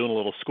will be doing a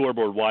little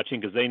scoreboard watching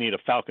because they need a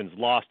Falcons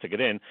loss to get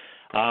in.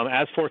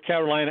 As for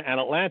Carolina and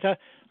Atlanta,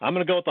 I'm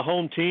going to go with the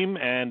home team,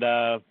 and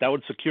that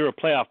would secure a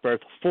playoff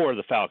berth for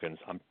the Falcons.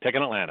 I'm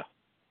picking Atlanta.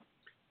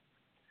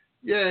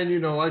 Yeah,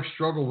 and, I've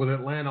struggled with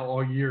Atlanta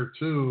all year,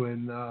 too,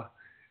 and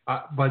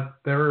but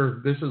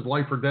this is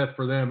life or death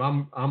for them.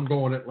 I'm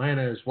going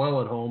Atlanta as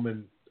well at home,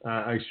 and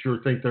I sure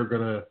think they're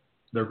gonna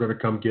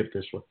come get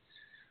this one.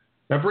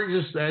 That brings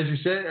us, as you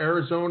said,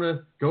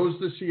 Arizona goes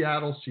to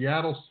Seattle.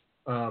 Seattle's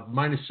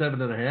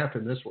 -7.5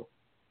 in this one.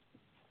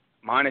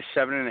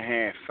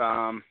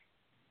 -7.5.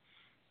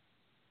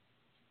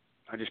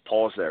 I just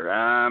paused there.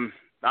 I'm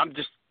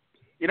just,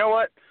 you know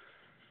what?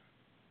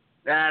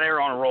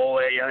 They're on a roll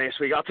this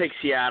week. I'll take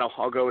Seattle.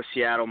 I'll go with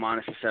Seattle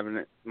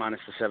 -7.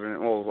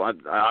 Well,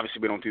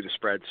 obviously we don't do the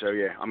spread, so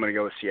yeah, I'm going to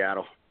go with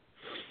Seattle.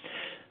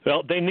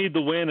 Well, they need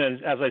the win,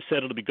 and as I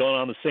said, it'll be going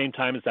on the same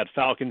time as that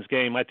Falcons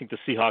game. I think the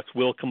Seahawks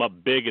will come up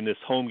big in this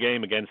home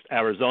game against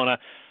Arizona.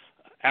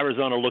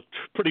 Arizona looked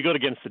pretty good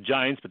against the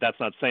Giants, but that's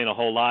not saying a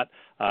whole lot.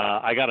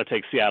 I got to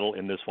take Seattle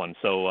in this one,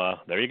 so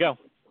there you go.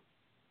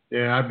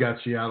 Yeah, I've got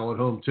Seattle at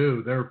home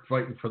too. They're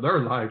fighting for their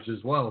lives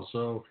as well,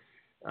 so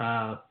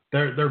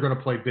they're going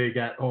to play big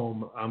at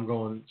home. I'm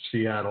going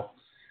Seattle.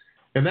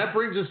 And that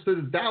brings us to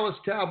the Dallas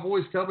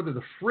Cowboys coming to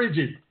the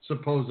frigid,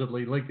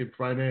 supposedly, Lincoln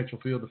Financial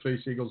Field to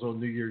face Eagles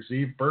on New Year's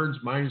Eve. Birds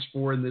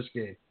 -4 in this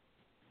game.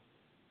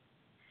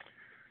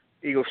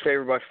 Eagles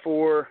favored by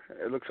 4.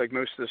 It looks like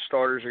most of the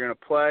starters are going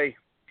to play.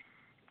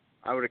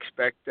 I would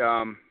expect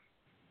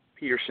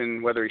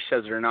Peterson, whether he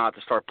says it or not,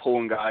 to start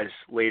pulling guys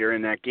later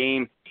in that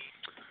game.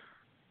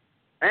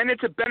 And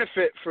it's a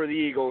benefit for the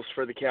Eagles,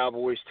 for the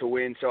Cowboys to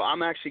win. So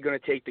I'm actually going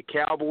to take the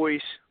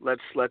Cowboys. Let's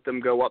let them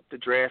go up the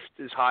draft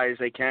as high as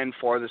they can,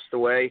 farthest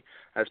away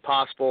as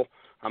possible.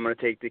 I'm going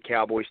to take the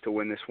Cowboys to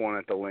win this one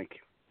at the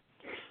Link.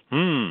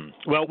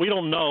 Well, we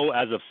don't know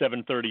as of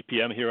 7:30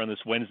 p.m. here on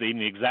this Wednesday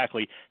evening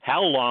exactly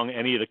how long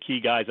any of the key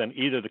guys on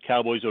either the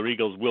Cowboys or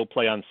Eagles will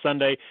play on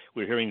Sunday.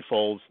 We're hearing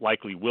Foles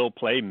likely will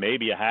play,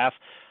 maybe a half.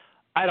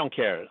 I don't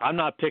care. I'm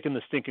not picking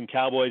the stinking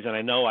Cowboys, and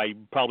I know I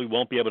probably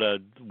won't be able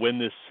to win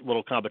this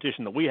little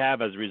competition that we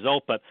have as a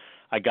result, but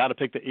I got to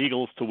pick the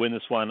Eagles to win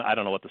this one. I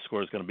don't know what the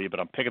score is going to be,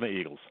 but I'm picking the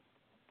Eagles.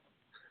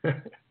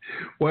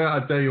 Well,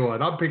 I'll tell you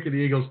what, I'm picking the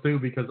Eagles too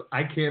because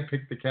I can't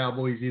pick the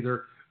Cowboys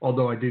either.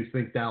 although I do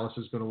think Dallas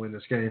is going to win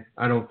this game.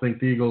 I don't think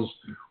the Eagles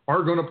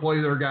are going to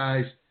play their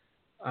guys.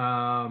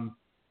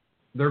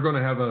 They're going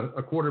to have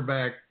a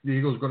quarterback. The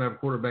Eagles are going to have a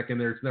quarterback in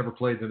there that's never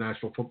played the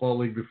National Football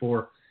League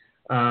before.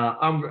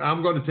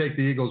 I'm going to take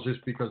the Eagles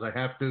just because I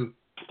have to,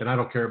 and I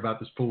don't care about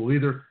this pool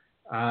either.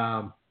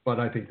 But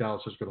I think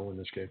Dallas is going to win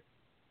this game.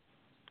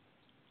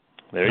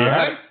 There you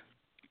have it.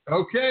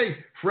 Okay,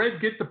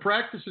 Fred, get to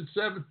practice at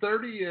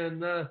 7:30,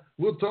 and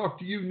we'll talk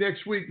to you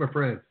next week, my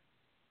friend.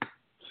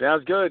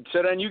 Sounds good.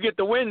 So then you get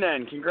the win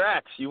then.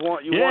 Congrats. You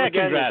won again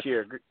congrats. this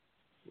year.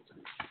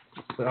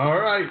 All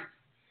right.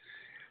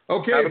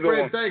 Okay,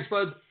 Fred, thanks,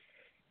 bud.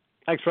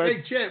 Thanks, Fred.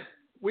 Hey, Chet,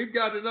 we've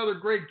got another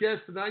great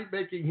guest tonight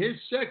making his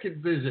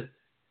second visit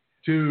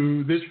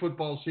to this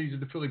football season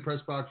to Philly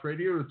Pressbox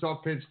Radio to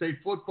talk Penn State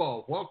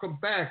football. Welcome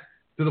back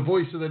to the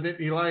voice of the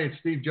Nittany Lions,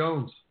 Steve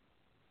Jones.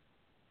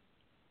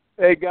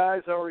 Hey,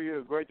 guys. How are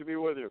you? Great to be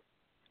with you.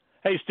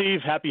 Hey,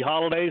 Steve. Happy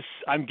holidays.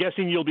 I'm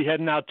guessing you'll be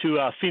heading out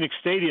to Phoenix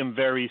Stadium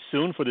very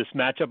soon for this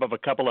matchup of a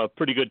couple of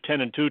pretty good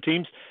 10-2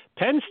 teams.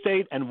 Penn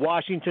State and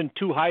Washington,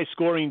 two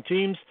high-scoring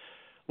teams.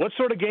 What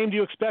sort of game do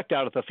you expect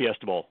out at the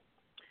Fiesta Bowl?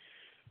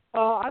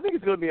 I think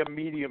it's going to be a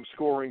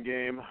medium-scoring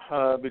game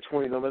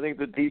between them. I think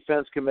the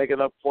defense can make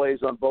enough plays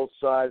on both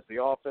sides.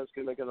 The offense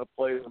can make enough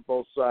plays on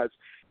both sides.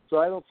 So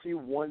I don't see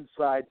one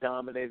side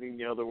dominating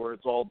the other where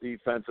it's all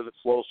defense and it's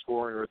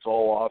low-scoring or it's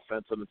all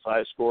offense and it's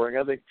high-scoring.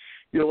 I think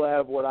you'll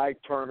have what I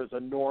term as a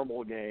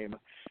normal game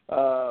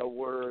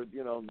where,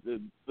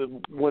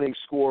 the winning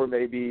score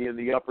may be in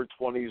the upper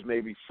 20s,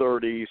 maybe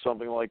 30,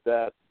 something like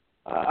that.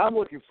 I'm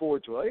looking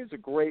forward to it. I think it's a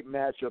great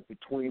matchup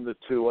between the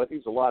two. I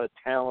think there's a lot of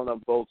talent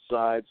on both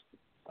sides.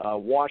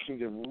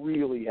 Washington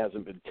really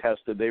hasn't been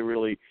tested. They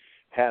really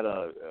had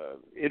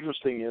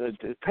interesting. It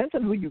depends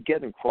on who you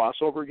get in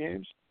crossover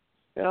games.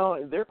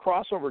 Their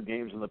crossover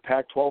games in the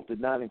Pac-12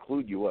 did not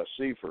include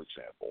USC, for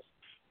example,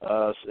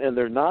 and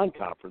their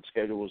non-conference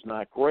schedule was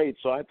not great.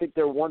 So I think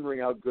they're wondering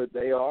how good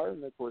they are.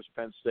 And of course,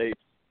 Penn State.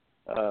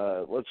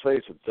 Let's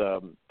face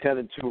it,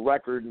 10-2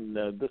 record, and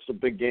this is a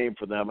big game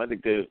for them. I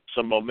think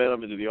some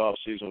momentum into the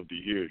offseason would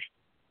be huge.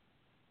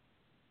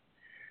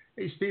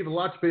 Hey, Steve, a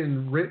lot's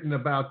been written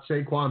about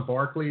Saquon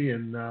Barkley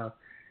and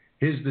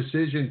his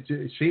decision.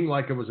 It seemed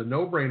like it was a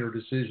no-brainer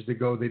decision to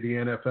go to the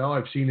NFL.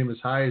 I've seen him as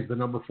high as the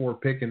number 4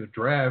 pick in the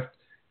draft,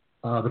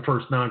 the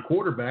first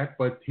non-quarterback,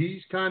 but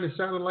he's kind of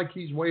sounding like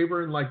he's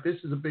wavering, like this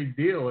is a big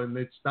deal, and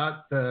it's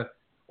not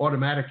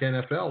automatic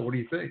NFL. What do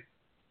you think?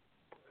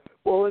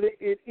 Well,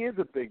 it is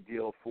a big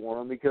deal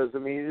for him because,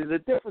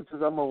 the difference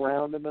is I'm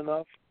around him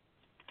enough,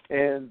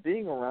 and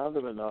being around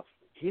him enough,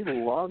 he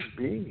loves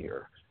being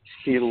here.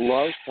 He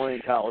loves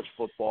playing college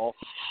football,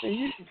 and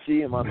you can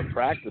see him on the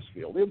practice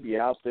field. He'll be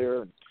out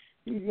there, and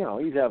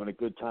he's having a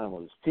good time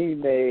with his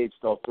teammates.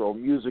 They'll throw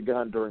music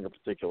on during a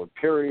particular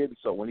period,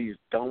 so when he's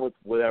done with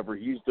whatever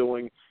he's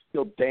doing,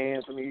 he'll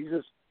dance. He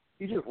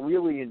just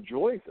really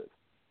enjoys it.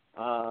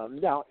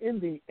 Now, in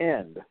the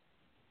end,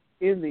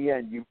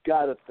 you've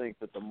got to think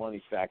that the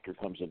money factor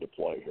comes into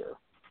play here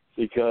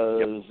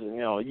because,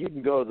 you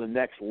can go to the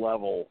next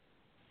level,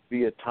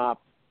 be a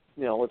top,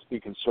 let's be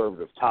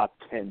conservative, top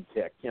 10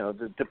 pick.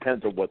 It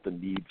depends on what the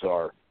needs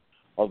are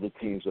of the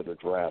teams that are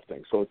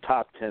drafting. So a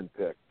top 10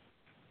 pick,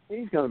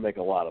 he's going to make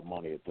a lot of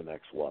money at the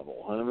next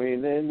level.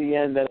 In the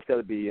end, that's got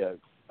to be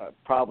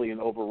probably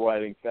an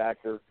overriding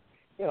factor.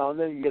 And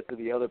then you get to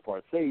the other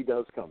part. Say he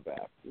does come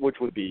back, which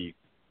would be,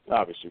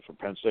 obviously, for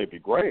Penn State, be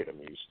great.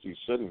 He's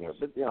sitting there.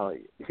 But,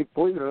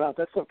 believe it or not,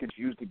 that stuff gets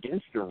used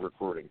against you in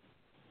recruiting.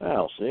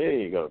 Well, see,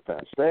 you go to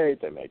Penn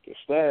State, they make you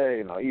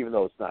stay, even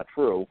though it's not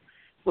true.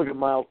 Look at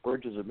Miles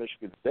Bridges at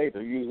Michigan State.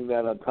 They're using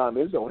that on Tom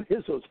Izzo, and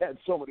Izzo's had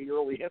so many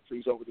early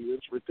entries over the years.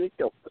 It's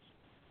ridiculous.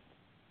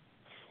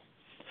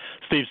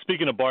 Steve,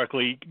 speaking of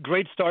Barkley,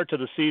 great start to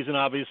the season,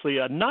 obviously.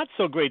 A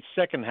not-so-great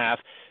second half,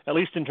 at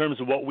least in terms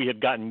of what we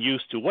had gotten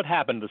used to. What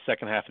happened the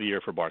second half of the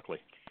year for Barkley?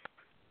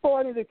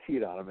 Well, they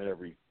keyed on him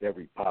in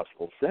every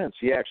possible sense.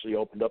 He actually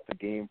opened up the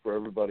game for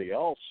everybody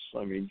else.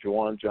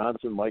 Juwan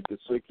Johnson, Mike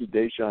Gesicki,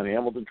 Deshaun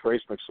Hamilton,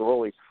 Trace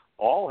McSorley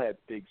all had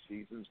big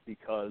seasons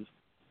because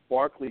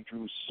Barkley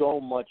drew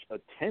so much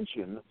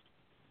attention.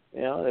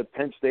 That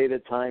Penn State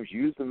at times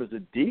used him as a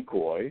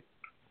decoy.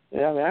 I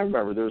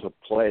remember there was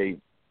a play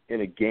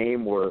in a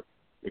game where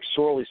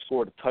McSorley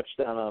scored a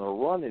touchdown on a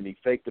run, and he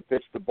faked the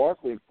pitch to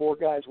Barkley, and 4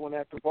 guys went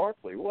after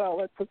Barkley. Well,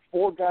 that took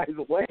 4 guys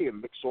away,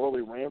 and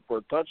McSorley ran for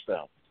a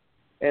touchdown.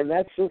 And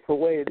that's just the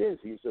way it is.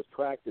 He's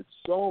attracted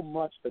so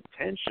much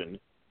attention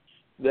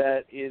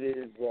that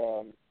it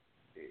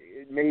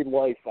made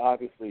life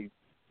obviously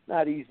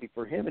not easy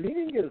for him. And he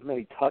didn't get as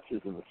many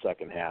touches in the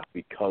second half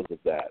because of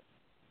that.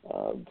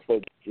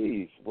 But,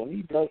 geez, when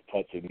he does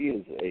touch it, he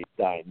is a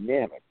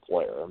dynamic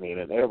player.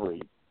 In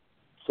every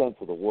sense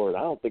of the word.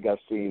 I don't think I've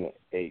seen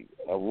a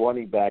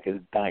running back as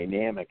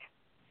dynamic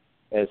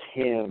as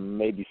him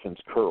maybe since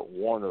Kurt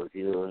Warner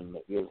here. And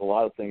there's a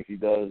lot of things he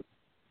does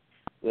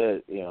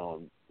that,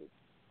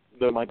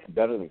 that might be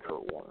better than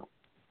Kurt Warner.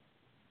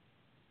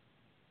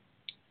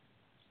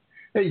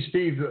 Hey,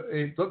 Steve,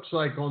 it looks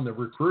like on the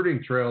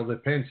recruiting trail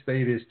that Penn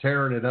State is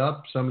tearing it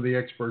up. Some of the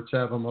experts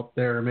have them up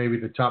there, maybe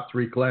the top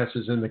 3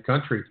 classes in the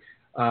country.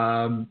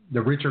 The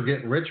rich are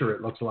getting richer,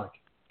 it looks like.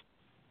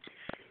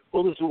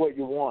 Well, this is what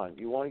you want.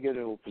 You want to get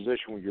into a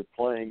position where you're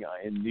playing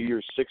in New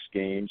Year's 6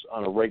 games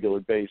on a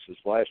regular basis.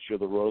 Last year,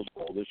 the Rose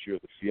Bowl. This year,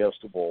 the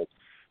Fiesta Bowl,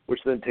 which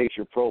then takes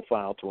your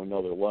profile to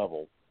another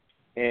level.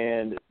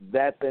 And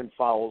that then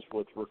follows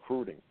with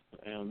recruiting.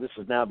 And this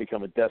has now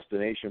become a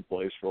destination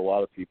place for a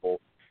lot of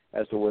people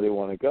as to where they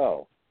want to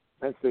go.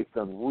 Penn State's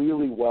done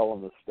really well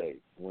in the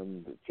state.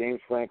 When James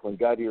Franklin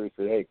got here, he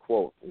said, hey,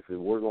 quote, he said,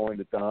 we're going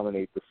to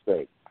dominate the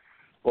state.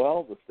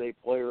 Well, the state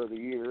player of the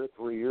year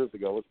 3 years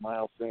ago was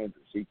Miles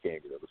Sanders. He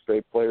came here. The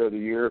state player of the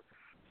year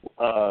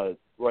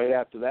right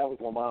after that was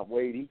Lamont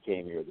Wade. He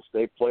came here. The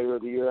state player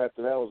of the year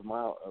after that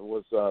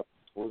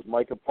was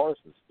Micah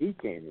Parsons. He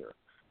came here.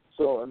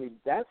 So, I mean,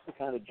 that's the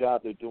kind of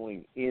job they're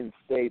doing in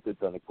state. They've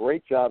done a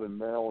great job in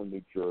Maryland,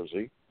 New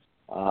Jersey.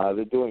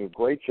 They're doing a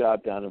great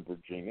job down in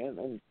Virginia.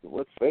 And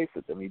let's face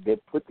it, I mean,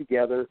 they've put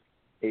together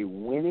a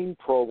winning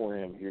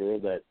program here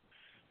that,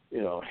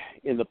 you know,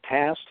 in the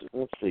past,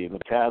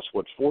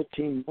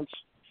 14 months,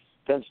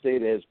 Penn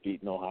State has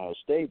beaten Ohio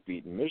State,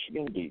 beaten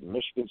Michigan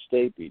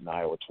State, beaten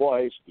Iowa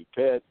twice, beat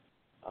Pitt,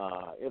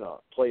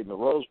 played in the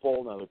Rose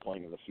Bowl. Now they're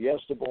playing in the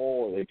Fiesta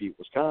Bowl, or they beat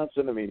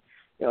Wisconsin. I mean,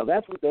 you know,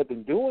 that's what they've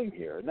been doing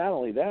here. Not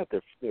only that,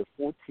 they're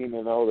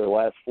 14-0 their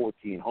last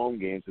 14 home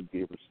games at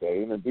Beaver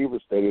Stadium, and Beaver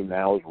Stadium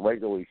now is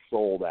regularly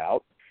sold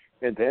out.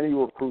 And to any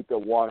recruit that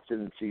walks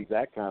in and sees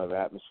that kind of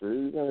atmosphere,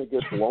 you're going to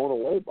get blown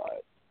away by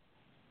it.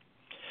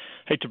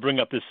 Hate to bring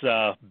up this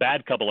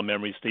bad couple of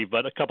memories, Steve,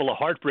 but a couple of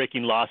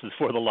heartbreaking losses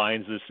for the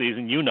Lions this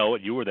season. You know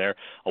it. You were there.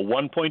 A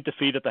 1-point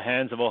defeat at the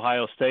hands of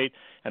Ohio State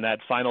and that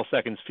final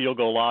seconds field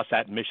goal loss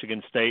at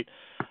Michigan State.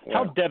 Yeah.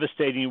 How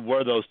devastating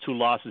were those 2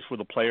 losses for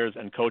the players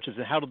and coaches,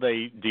 and how did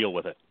they deal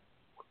with it?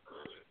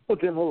 Well,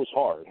 Jim, it was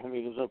hard. I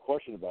mean, there's no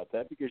question about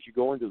that, because you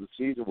go into the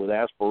season with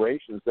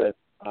aspirations that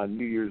on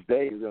New Year's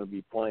Day you're going to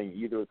be playing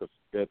either at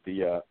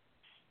the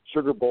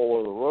Sugar Bowl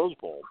or the Rose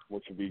Bowl,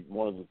 which would be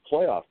one of the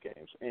playoff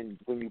games. And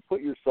when you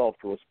put yourself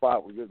to a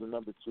spot where you're the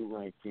number 2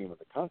 ranked team in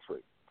the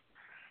country,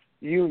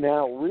 you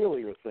now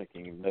really are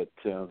thinking that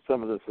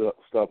some of this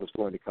stuff is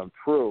going to come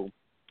true.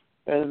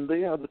 And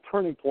the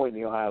turning point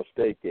in the Ohio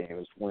State game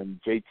is when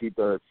J.T.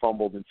 Barrett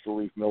fumbled and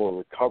Sharif Miller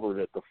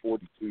recovered at the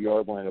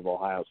 42-yard line of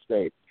Ohio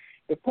State.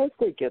 If Penn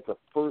State gets a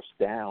first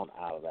down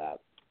out of that,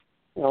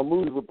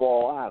 moves the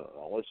ball, I don't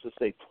know, let's just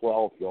say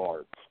 12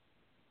 yards.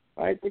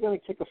 All right, they're going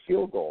to kick a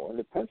field goal. And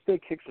if Penn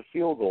State kicks a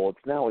field goal,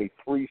 it's now a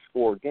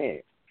 3-score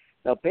game.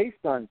 Now,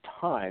 based on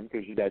time,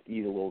 because you'd have to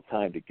eat a little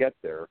time to get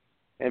there,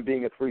 and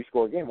being a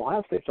 3-score game,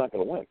 Ohio State's not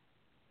going to win.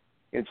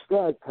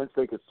 Instead, Penn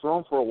State gets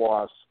thrown for a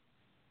loss,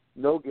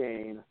 no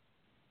gain,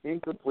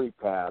 incomplete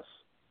pass,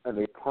 and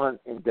they punt,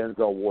 and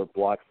Denzel Ward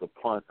blocks the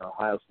punt, and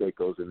Ohio State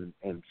goes in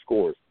and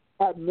scores.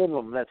 At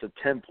minimum, that's a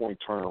 10-point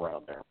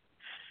turnaround there.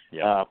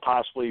 Yeah.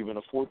 Possibly even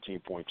a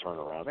 14-point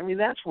turnaround. I mean,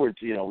 that's where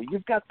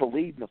you've got the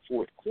lead in the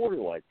fourth quarter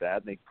like that,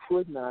 and they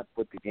could not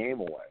put the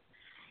game away.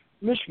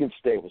 Michigan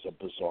State was a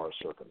bizarre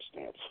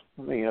circumstance.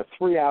 I mean, a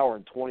 3-hour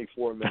and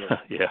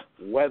 24-minute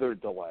weather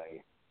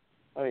delay.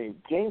 I mean,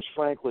 James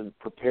Franklin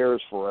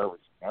prepares for everything.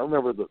 I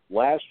remember that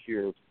last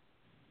year,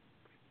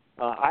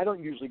 I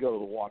don't usually go to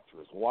the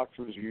walkthroughs. The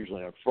walkthroughs are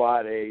usually on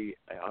Friday.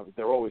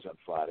 They're always on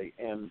Friday.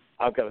 And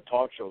I've got a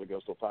talk show that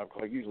goes till 5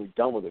 o'clock. I'm usually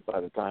done with it by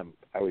the time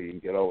I would even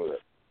get over there.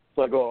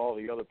 So I go to all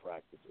the other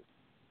practices.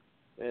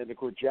 And, of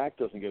course, Jack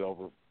doesn't get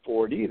over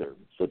for it either.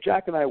 So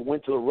Jack and I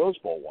went to the Rose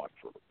Bowl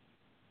walkthrough.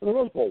 And the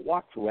Rose Bowl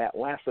walkthrough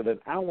lasted an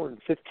hour and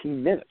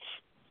 15 minutes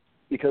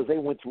because they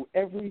went through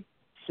every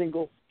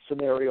single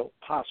scenario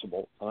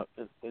possible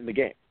in the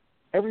game.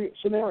 Every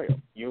scenario,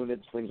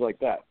 units, things like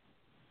that.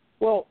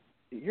 Well,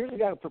 here's a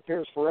guy who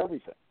prepares for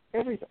everything.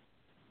 Everything.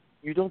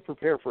 You don't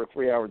prepare for a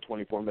 3-hour and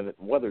 24-minute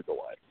weather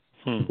delay.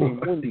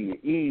 When do you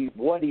eat?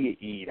 What do you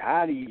eat?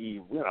 How do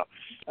you eat?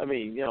 I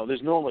mean,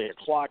 there's normally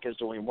a clock as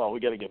to we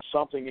got to get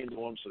something into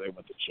them. So they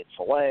went to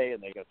Chick-fil-A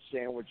and they got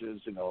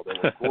sandwiches. They were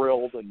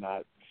grilled and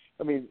not.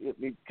 I mean,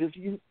 because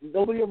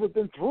nobody ever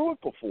been through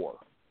it before.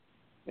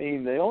 I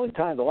mean, the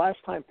last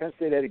time Penn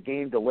State had a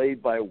game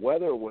delayed by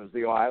weather was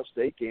the Ohio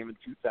State game in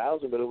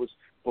 2000, but it was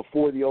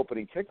before the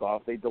opening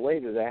kickoff. They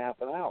delayed it a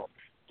half an hour.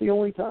 It's the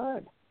only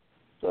time.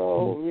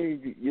 So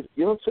you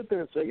don't sit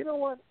there and say, you know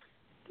what?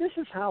 This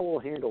is how we'll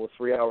handle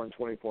a 3-hour and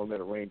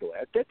 24-minute rain delay.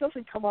 That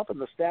doesn't come up in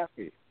the staff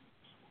meeting.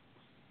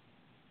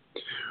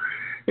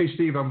 Hey,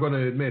 Steve, I'm going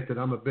to admit that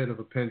I'm a bit of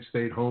a Penn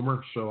State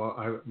homer,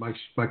 so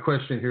my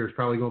question here is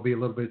probably going to be a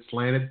little bit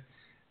slanted.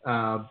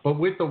 But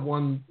with the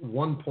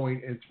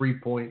 1-point and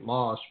 3-point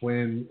loss,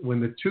 when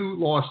the 2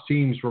 lost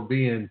teams were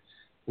being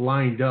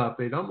lined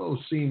up, it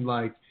almost seemed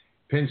like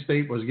Penn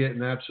State was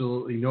getting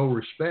absolutely no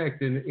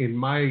respect. In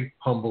my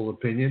humble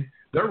opinion,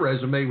 their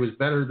resume was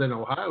better than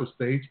Ohio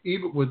State's,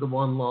 even with the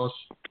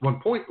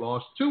 1-point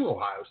loss to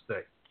Ohio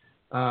State.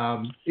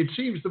 It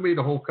seems to me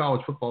the whole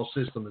college football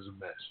system is a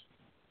mess.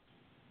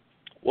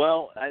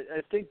 Well,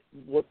 I think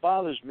what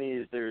bothers me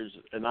is there's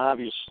an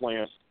obvious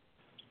slant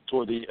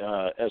toward the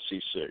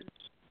SEC.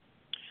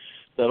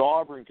 That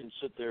Auburn can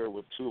sit there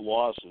with 2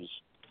 losses,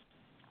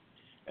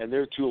 and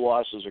their 2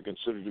 losses are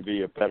considered to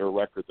be a better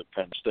record than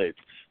Penn State.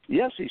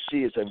 The SEC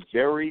is a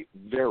very,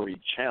 very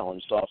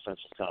challenged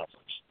offensive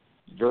conference,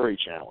 very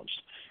challenged.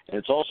 And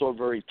it's also a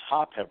very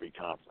top-heavy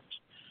conference.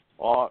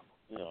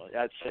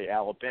 I'd say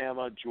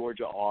Alabama,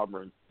 Georgia,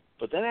 Auburn.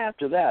 But then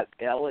after that,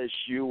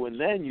 LSU, and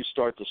then you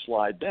start to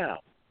slide down,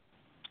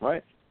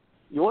 right?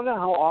 You want to know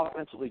how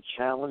offensively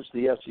challenged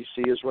the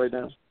SEC is right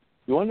now?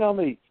 You want to know how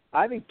many?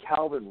 I think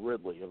Calvin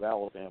Ridley of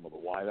Alabama, the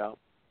wideout,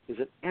 is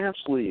an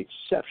absolutely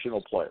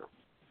exceptional player.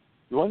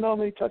 You want to know how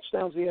many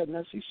touchdowns he had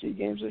in SEC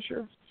games this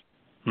year?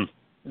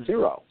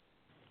 0.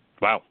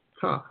 Wow.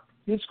 Huh.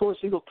 He didn't score a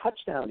single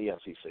touchdown in the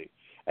SEC.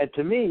 And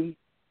to me,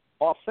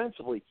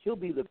 offensively, he'll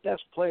be the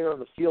best player on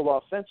the field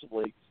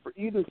offensively for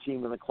either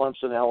team in the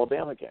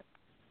Clemson-Alabama game.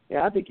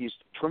 Yeah, I think he's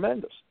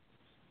tremendous.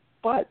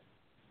 But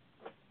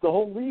the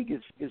whole league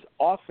is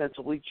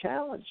offensively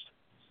challenged.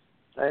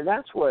 And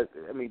that's what's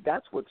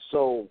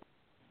so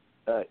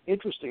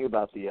interesting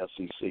about the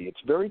SEC. It's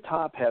very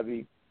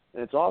top-heavy,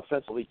 and it's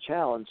offensively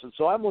challenged. And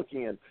so I'm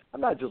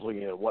not just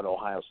looking at what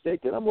Ohio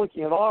State did. I'm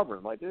looking at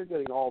Auburn. Like, they're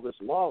getting all this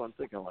love. I'm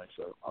thinking, like,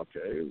 so,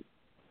 okay,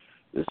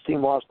 this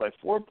team lost by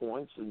 4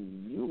 points,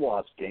 and you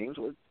lost games.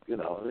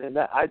 And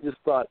I just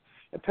thought,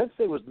 and Penn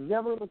State was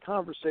never in the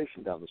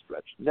conversation down the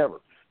stretch. Never.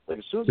 Like,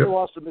 as soon as they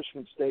lost to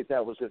Michigan State,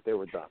 that was it. They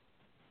were done.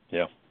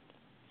 Yeah.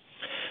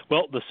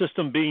 Well, the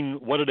system being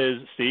what it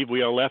is, Steve,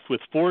 we are left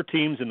with 4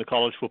 teams in the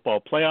college football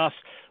playoffs.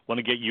 Want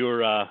to get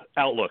your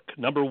outlook.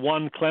 Number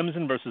 1,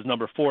 Clemson versus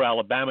number 4,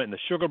 Alabama in the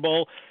Sugar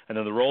Bowl. And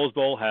then the Rose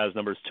Bowl has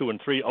numbers 2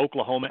 and 3,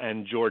 Oklahoma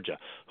and Georgia.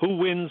 Who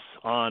wins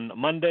on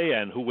Monday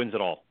and who wins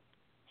it all?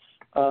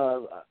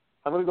 I'm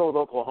going to go with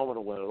Oklahoma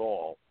to win it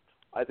all.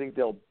 I think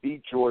they'll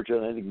beat Georgia,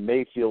 and I think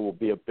Mayfield will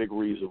be a big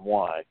reason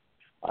why.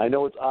 I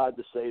know it's odd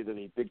to say that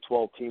a Big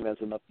 12 team has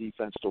enough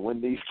defense to win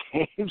these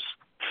games,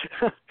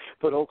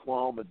 but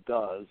Oklahoma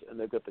does, and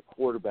they've got the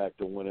quarterback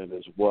to win it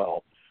as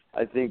well.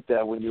 I think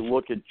that when you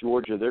look at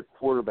Georgia, their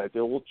quarterback,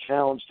 they will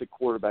challenge the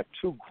quarterback.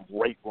 2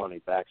 great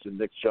running backs in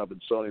Nick Chubb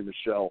and Sonny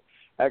Michel.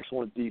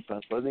 Excellent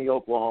defense, but I think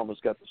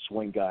Oklahoma's got the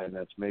swing guy, and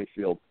that's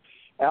Mayfield.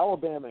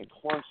 Alabama and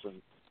Clemson,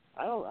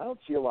 I don't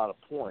see a lot of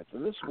points.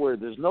 And this is where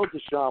there's no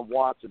Deshaun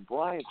Watson.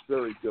 Bryant's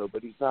very good,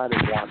 but he's not in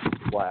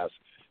Watson's class.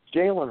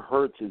 Jalen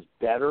Hurts is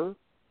better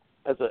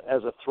as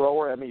a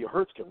thrower. I mean,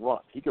 Hurts can run.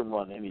 He can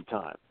run any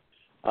time.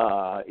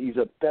 He's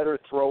a better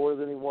thrower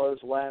than he was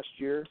last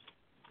year,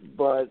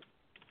 but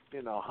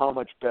how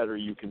much better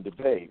you can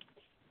debate.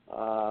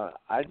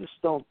 I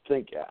just don't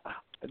think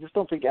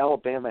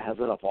Alabama has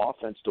enough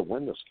offense to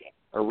win this game.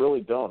 I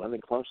really don't. I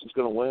think Clemson's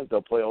going to win it.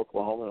 They'll play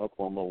Oklahoma, and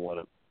Oklahoma will win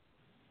it.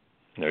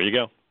 There you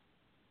go.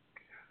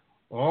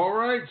 All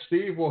right,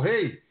 Steve. Well,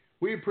 hey,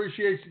 we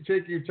appreciate you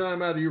taking your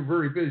time out of your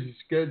very busy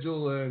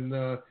schedule,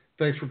 and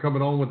thanks for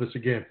coming on with us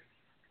again.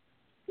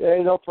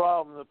 Hey, no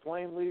problem. The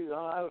plane leaves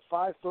at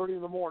 5:30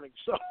 in the morning,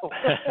 so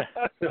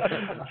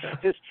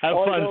have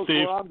fun,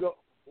 Steve.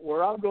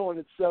 Where I'm going,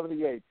 it's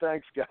 78.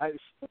 Thanks, guys.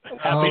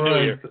 Happy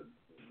New Year.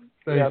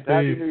 Thanks,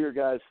 Happy New Year,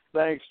 guys.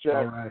 Thanks, Jack.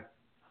 All right.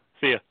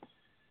 See ya.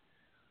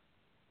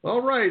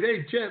 All right.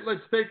 Hey, Chet,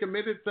 let's take a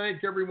minute.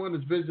 Thank everyone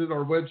that's visited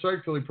our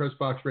website,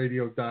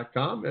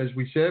 PhillyPressboxRadio.com. As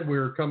we said,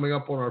 we're coming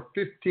up on our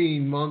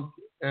 15-month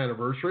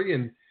anniversary,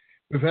 and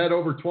we've had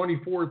over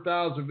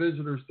 24,000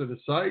 visitors to the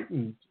site.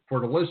 And for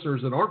the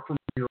listeners that aren't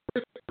familiar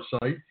with our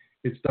site,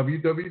 it's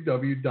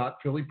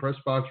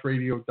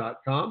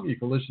www.PhillyPressboxRadio.com. You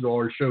can listen to all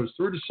our shows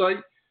through the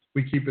site.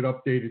 We keep it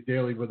updated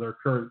daily with our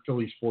current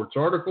Philly sports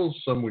articles.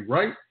 Some we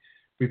write.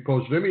 We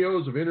post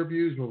Vimeos of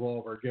interviews with all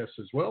of our guests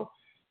as well.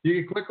 You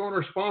can click on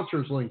our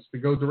sponsors links to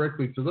go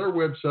directly to their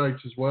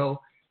websites as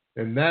well.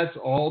 And that's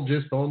all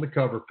just on the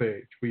cover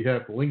page. We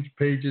have linked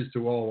pages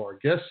to all our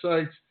guest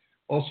sites,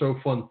 also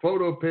fun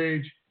photo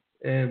page,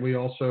 and we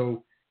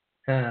also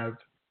have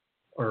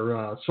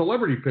our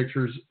celebrity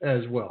pictures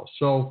as well.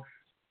 So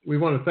we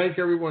want to thank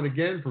everyone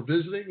again for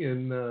visiting.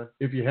 And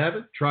if you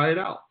haven't, try it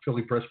out,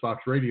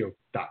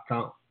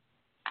 PhillyPressboxRadio.com.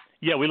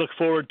 Yeah, we look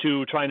forward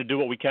to trying to do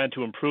what we can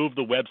to improve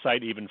the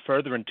website even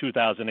further in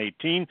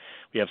 2018.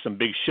 We have some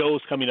big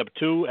shows coming up,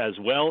 too, as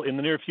well in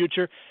the near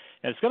future.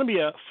 And it's going to be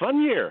a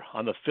fun year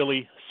on the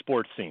Philly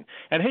sports scene.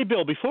 And, hey,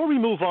 Bill, before we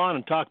move on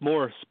and talk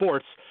more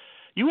sports,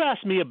 you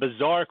asked me a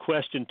bizarre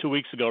question 2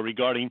 weeks ago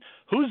regarding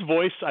whose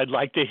voice I'd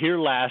like to hear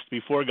last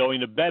before going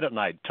to bed at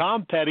night,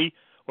 Tom Petty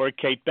or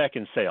Kate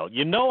Beckinsale.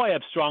 You know I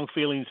have strong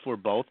feelings for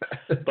both.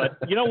 But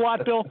you know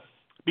what, Bill?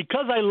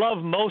 Because I love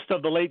most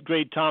of the late,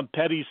 great Tom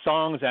Petty's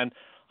songs, and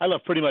I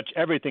love pretty much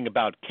everything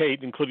about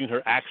Kate, including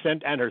her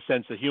accent and her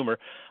sense of humor,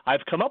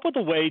 I've come up with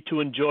a way to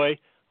enjoy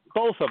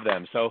both of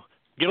them. So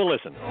give a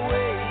listen.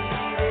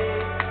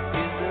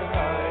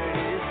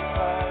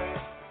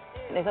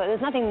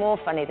 There's nothing more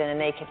funny than a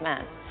naked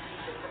man.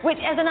 Which,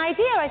 as an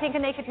idea, I think a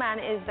naked man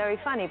is very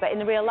funny, but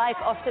in real life,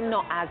 often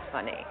not as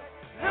funny.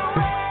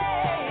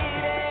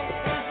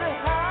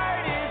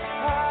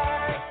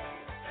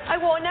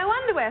 wore no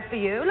underwear for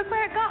you. Look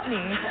where it got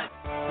me.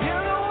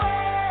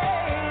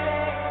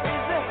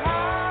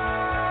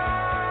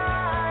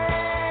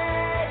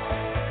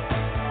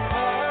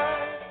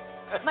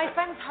 My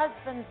friend's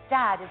husband's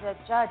dad is a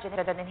judge in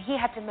England, and he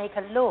had to make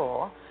a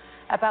law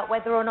about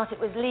whether or not it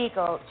was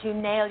legal to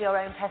nail your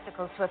own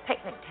testicles to a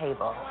picnic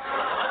table.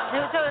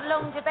 There was a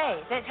long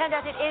debate, and it turned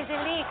out it is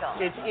illegal.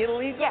 It's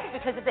illegal? Yes,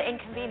 because of the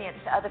inconvenience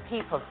to other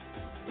people.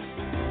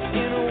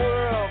 In a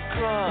world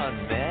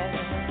gone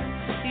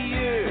mad,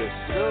 you're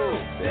so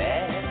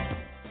bad.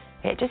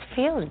 It just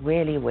feels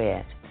really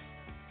weird.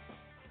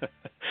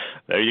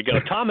 There you go.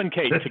 Tom and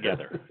Kate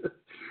together.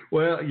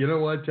 Well, you know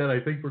what, Ted?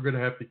 I think we're going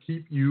to have to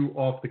keep you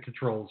off the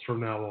controls from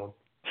now on.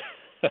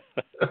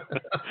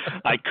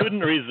 I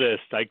couldn't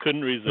resist.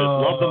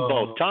 Love them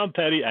both, Tom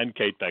Petty and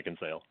Kate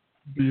Beckinsale.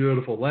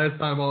 Beautiful. Last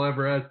time I'll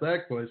ever ask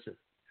that question.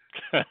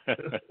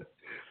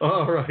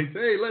 All right.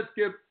 Hey, let's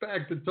get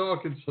back to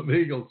talking some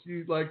Eagles.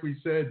 You, like we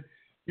said,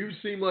 you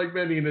seem like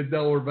many in the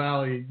Delaware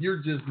Valley.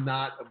 You're just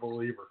not a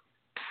believer.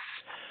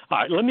 All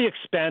right, let me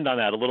expand on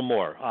that a little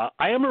more.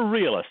 I am a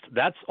realist,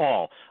 that's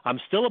all. I'm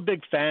still a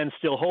big fan,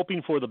 still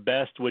hoping for the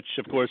best, which,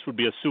 of course, would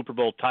be a Super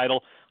Bowl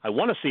title. I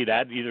want to see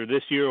that either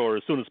this year or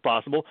as soon as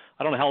possible.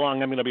 I don't know how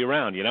long I'm going to be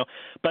around,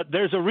 But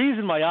there's a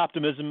reason my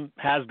optimism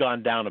has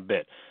gone down a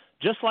bit,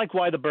 just like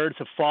why the Birds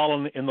have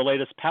fallen in the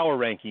latest power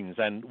rankings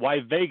and why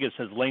Vegas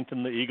has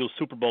lengthened the Eagles'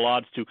 Super Bowl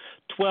odds to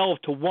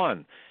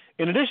 12-1.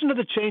 In addition to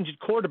the change at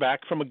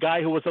quarterback from a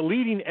guy who was a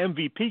leading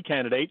MVP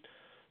candidate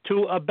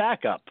to a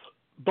backup,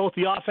 both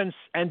the offense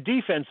and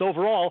defense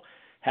overall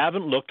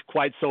haven't looked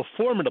quite so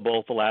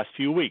formidable the last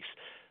few weeks.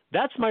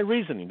 That's my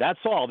reasoning. That's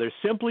all. They're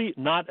simply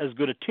not as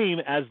good a team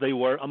as they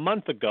were a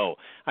month ago.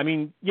 I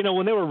mean,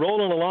 when they were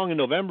rolling along in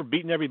November,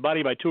 beating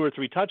everybody by 2 or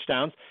 3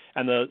 touchdowns,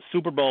 and the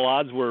Super Bowl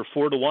odds were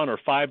 4-1 or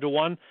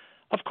 5-1,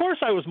 of course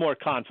I was more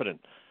confident.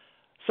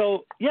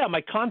 So, yeah,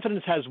 my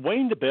confidence has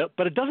waned a bit,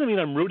 but it doesn't mean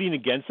I'm rooting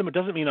against them. It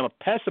doesn't mean I'm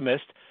a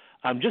pessimist.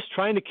 I'm just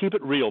trying to keep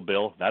it real,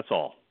 Bill. That's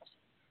all.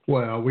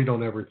 Well, we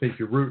don't ever think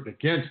you're rooting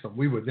against them.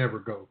 We would never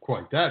go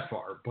quite that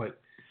far. But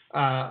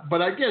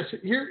I guess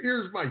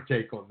here's my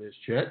take on this,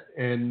 Chet.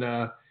 And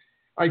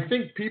I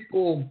think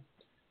people,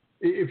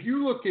 if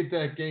you look at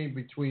that game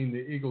between the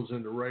Eagles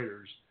and the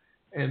Raiders,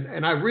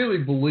 and I really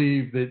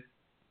believe that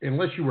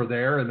unless you were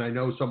there, and I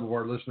know some of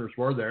our listeners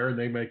were there, and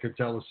they may could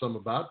tell us some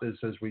about this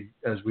as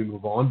we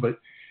move on, but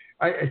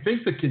I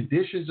think the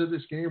conditions of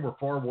this game were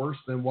far worse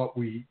than what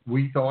we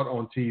thought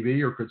on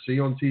TV or could see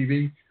on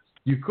TV.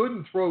 You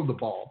couldn't throw the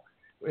ball.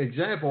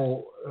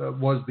 Example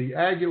was the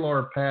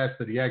Aguilar pass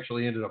that he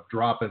actually ended up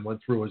dropping, went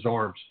through his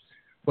arms.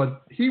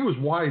 But he was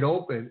wide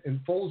open, and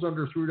Foles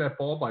underthrew that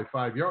ball by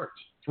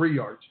 3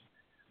 yards.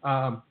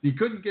 He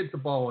couldn't get the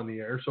ball in the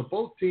air, so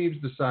both teams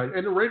decided,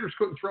 and the Raiders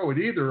couldn't throw it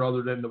either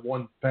other than the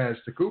one pass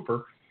to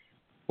Cooper.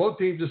 Both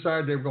teams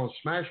decided they were going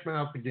to smash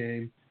mouth the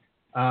game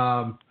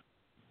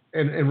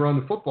and run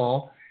the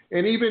football.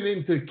 And even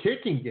into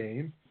kicking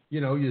game,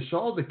 you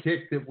saw the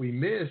kick that we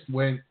missed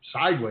went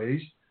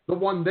sideways. The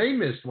one they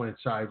missed went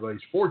sideways.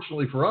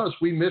 Fortunately for us,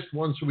 we missed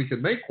one so we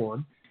could make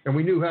one, and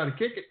we knew how to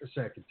kick it the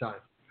second time.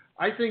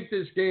 I think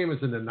this game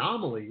is an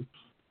anomaly.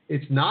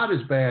 It's not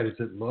as bad as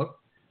it looked.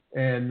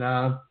 And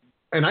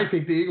I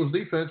think the Eagles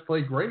defense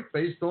played great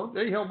based on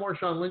they held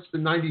Marshawn Lynch to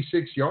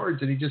 96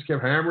 yards, and he just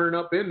kept hammering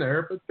up in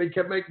there, but they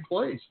kept making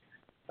plays.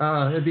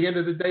 At the end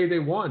of the day, they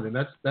won, and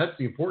that's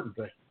the important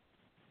thing.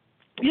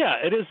 Yeah,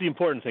 it is the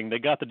important thing. They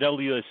got the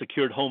W, they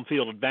secured home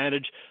field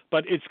advantage,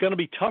 but it's going to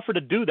be tougher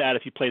to do that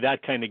if you play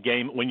that kind of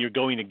game when you're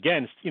going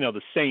against,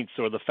 the Saints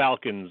or the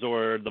Falcons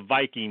or the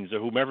Vikings or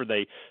whomever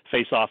they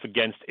face off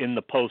against in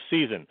the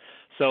postseason.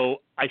 So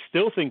I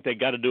still think they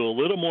got to do a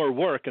little more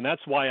work, and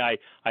that's why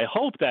I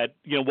hope that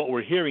what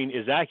we're hearing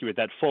is accurate,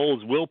 that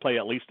Foles will play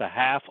at least a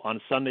half on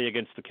Sunday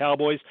against the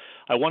Cowboys.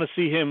 I want to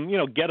see him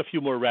get a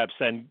few more reps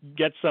and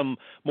get some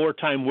more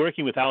time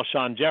working with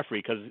Alshon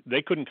Jeffrey because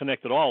they couldn't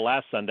connect at all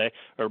last Sunday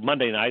or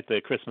Monday night, the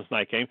Christmas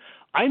night game.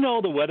 I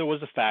know the weather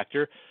was a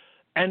factor,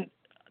 and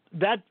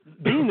that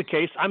being the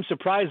case, I'm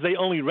surprised they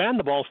only ran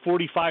the ball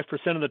 45%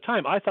 of the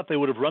time. I thought they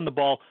would have run the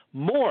ball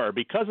more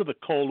because of the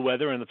cold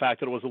weather and the fact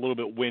that it was a little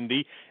bit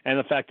windy and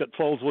the fact that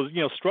Foles was,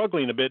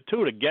 struggling a bit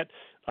too to get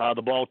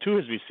the ball to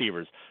his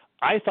receivers.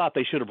 I thought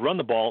they should have run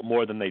the ball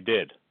more than they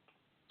did.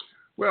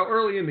 Well,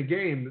 early in the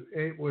game,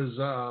 it was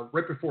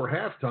right before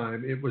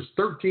halftime. It was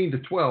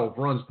 13-12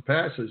 runs to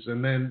passes,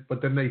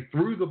 but then they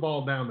threw the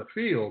ball down the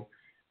field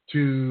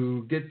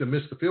to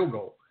miss the field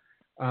goal.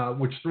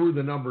 Which threw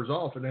the numbers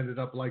off and ended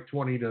up like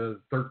 20-13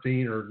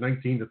 or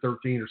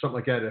 19-13 or something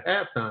like that at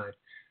halftime.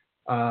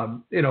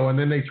 And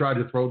then they tried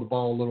to throw the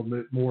ball a little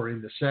bit more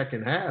in the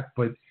second half,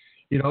 but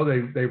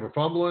they were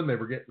fumbling, they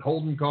were getting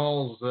holding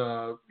calls.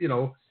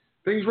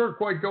 Things weren't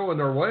quite going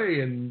their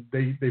way, and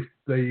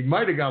they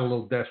might have got a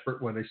little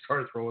desperate when they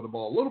started throwing the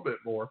ball a little bit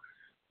more.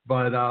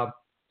 But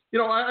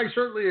I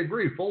certainly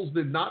agree. Foles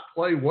did not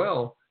play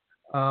well.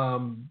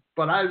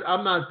 But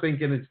I'm not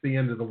thinking it's the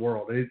end of the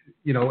world.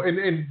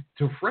 And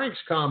to Frank's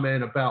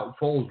comment about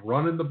Foles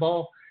running the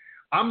ball,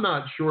 I'm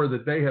not sure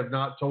that they have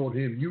not told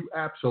him, you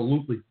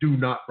absolutely do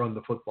not run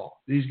the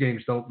football. These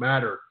games don't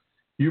matter.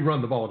 You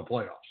run the ball in the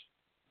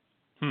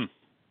playoffs.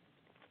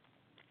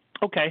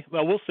 Okay,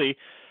 well, we'll see.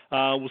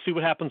 We'll see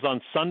what happens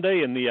on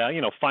Sunday in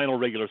the final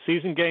regular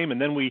season game, and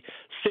then we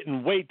sit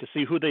and wait to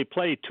see who they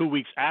play 2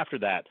 weeks after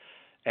that.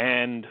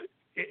 And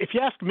if you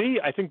ask me,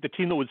 I think the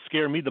team that would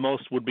scare me the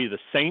most would be the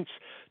Saints,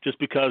 just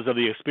because of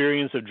the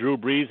experience of Drew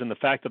Brees and the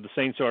fact that the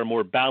Saints are a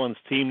more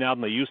balanced team now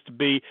than they used to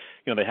be.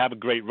 They have a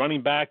great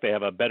running back. They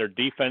have a better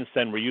defense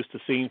than we're used to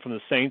seeing from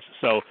the Saints.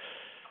 So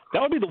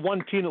that would be the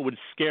one team that would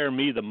scare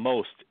me the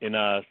most in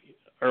a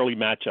early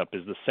matchup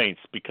is the Saints,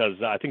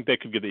 because I think they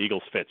could give the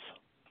Eagles fits.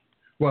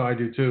 Well, I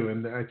do too,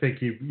 and I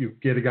think you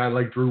get a guy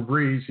like Drew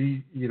Brees.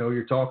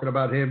 You're talking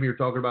about him. You're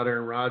talking about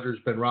Aaron Rodgers,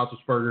 Ben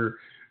Roethlisberger,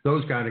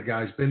 those kind of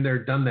guys. Been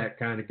there, done that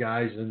kind of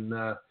guys, and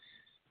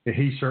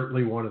he's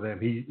certainly one of them.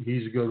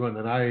 He's a good one,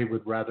 and I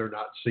would rather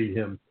not see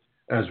him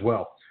as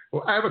well.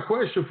 Well, I have a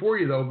question for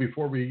you though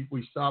before we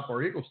stop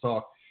our Eagles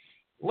talk.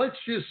 Let's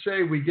just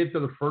say we get to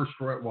the first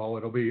round. Well,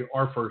 it'll be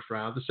our first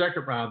round, the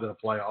second round of the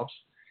playoffs,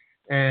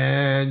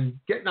 and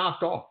get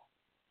knocked off.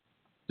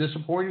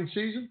 Disappointing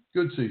season?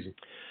 Good season?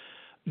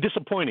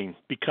 Disappointing,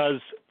 because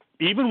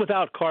even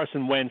without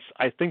Carson Wentz,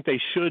 I think they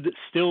should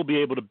still be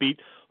able to beat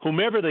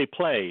whomever they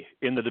play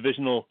in the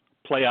divisional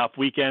playoff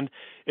weekend.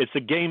 It's a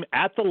game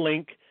at the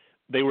Link.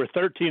 They were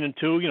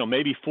 13-2,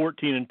 maybe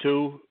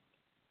 14-2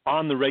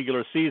 on the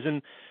regular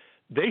season.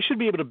 They should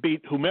be able to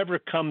beat whomever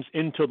comes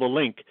into the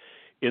Link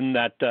in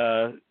that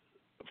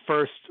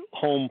first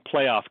home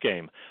playoff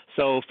game.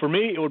 So for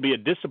me, it would be a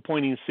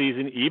disappointing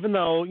season, even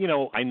though,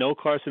 I know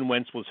Carson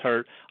Wentz was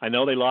hurt. I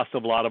know they lost a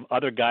lot of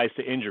other guys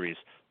to injuries.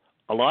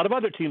 A lot of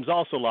other teams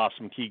also lost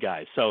some key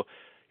guys. So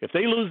if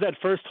they lose that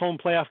first home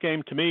playoff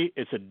game, to me,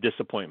 it's a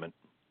disappointment.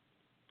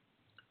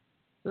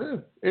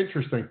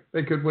 Interesting.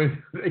 They could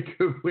win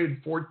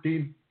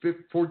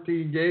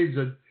 14 games,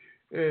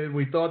 and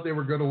we thought they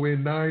were going to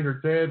win 9 or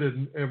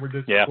 10, and we're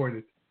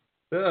disappointed.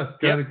 Yeah.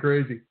 Kind of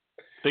crazy.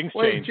 Things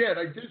change. Chet,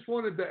 I just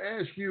wanted to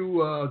ask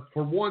you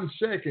for 1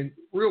 second,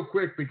 real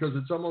quick, because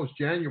it's almost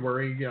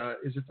January.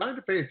 Is it time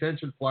to pay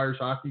attention to Flyers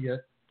hockey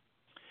yet?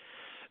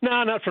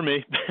 No, not for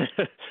me.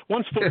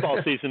 Once football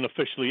season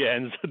officially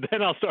ends,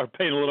 then I'll start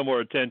paying a little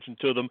more attention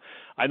to them.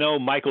 I know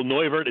Michael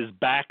Neuvert is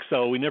back,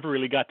 so we never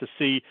really got to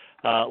see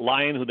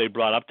Lyon, who they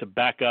brought up to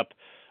back up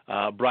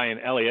Brian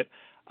Elliott.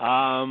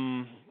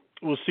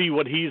 We'll see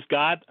what he's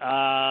got.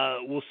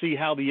 We'll see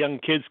how the young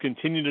kids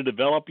continue to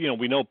develop.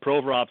 We know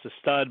Provorov's a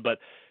stud, but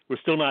we're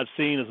still not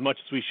seeing as much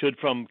as we should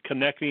from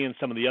Konechny and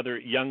some of the other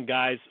young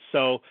guys.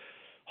 So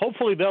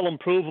hopefully they'll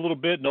improve a little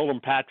bit, Nolan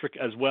Patrick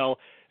as well.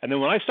 And then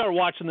when I start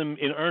watching them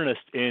in earnest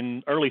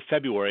in early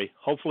February,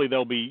 hopefully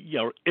they'll be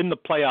in the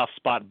playoff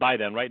spot by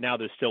then. Right now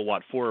they're still,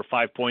 4 or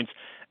 5 points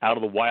out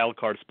of the wild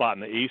card spot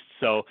in the East.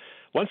 So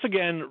once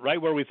again,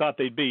 right where we thought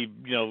they'd be,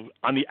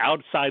 on the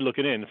outside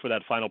looking in for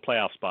that final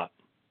playoff spot.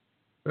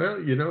 Well,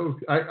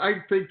 I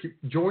think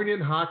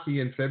joining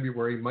hockey in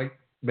February might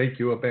make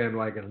you a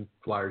bandwagon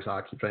Flyers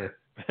hockey fan.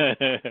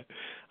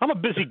 I'm a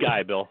busy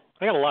guy, Bill.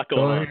 I got a lot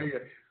going on. Yeah.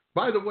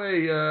 By the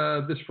way,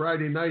 this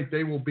Friday night,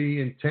 they will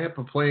be in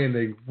Tampa playing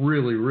a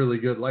really, really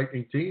good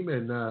Lightning team,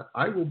 and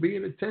I will be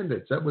in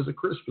attendance. That was a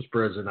Christmas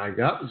present I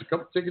got. It was a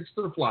couple tickets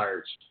to the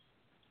Flyers.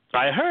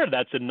 I heard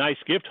that's a nice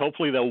gift.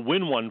 Hopefully they'll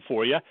win one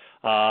for you.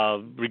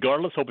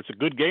 Regardless, hope it's a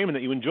good game and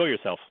that you enjoy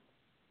yourself.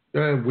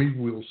 We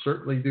will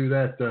certainly do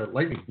that.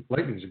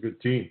 Lightning's a good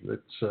team.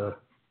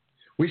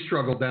 We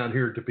struggled down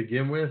here to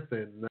begin with,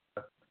 and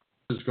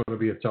this is going to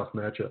be a tough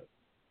matchup.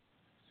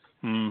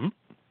 Mm-hmm.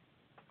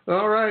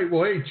 All right.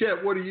 Well, hey,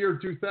 Chet, what a year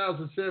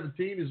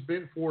 2017 has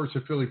been for us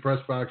at Philly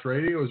Pressbox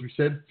Radio. As we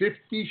said,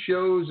 50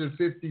 shows in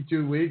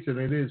 52 weeks, and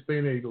it has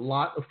been a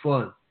lot of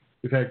fun.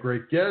 We've had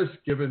great guests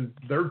given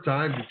their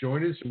time to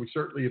join us, and we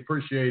certainly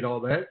appreciate all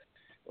that.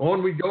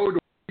 On we go to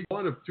week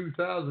 1 of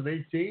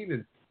 2018,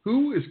 and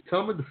who is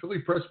coming to Philly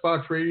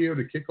Pressbox Radio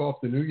to kick off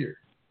the new year?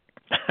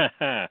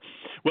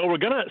 Well, we're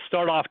going to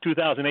start off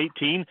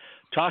 2018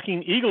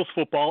 talking Eagles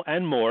football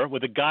and more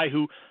with a guy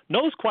who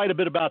knows quite a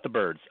bit about the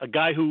Birds, a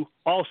guy who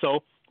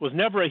also was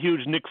never a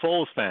huge Nick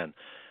Foles fan,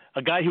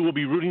 a guy who will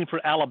be rooting for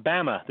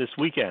Alabama this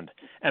weekend,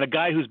 and a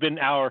guy who's been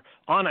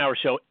on our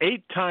show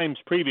 8 times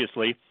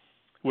previously.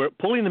 We're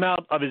pulling him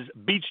out of his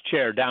beach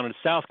chair down in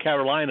South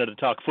Carolina to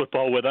talk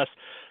football with us,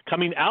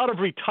 coming out of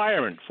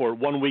retirement for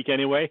 1 week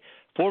anyway,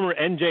 former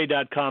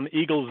NJ.com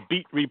Eagles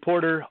beat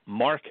reporter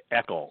Mark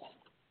Eckel.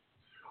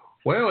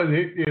 Well, and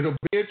it'll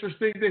be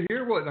interesting to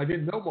hear what I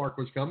didn't know Mark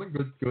was coming.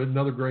 Good,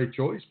 another great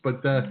choice.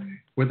 But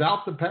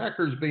without the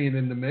Packers being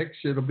in the mix,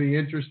 it'll be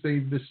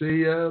interesting to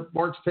see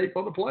Mark's take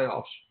on the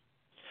playoffs.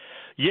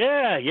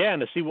 Yeah, and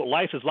to see what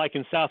life is like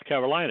in South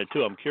Carolina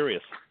too. I'm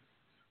curious.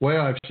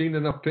 Well, I've seen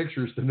enough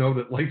pictures to know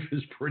that life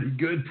is pretty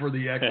good for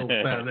the Eccles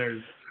down there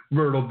in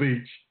Myrtle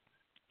Beach.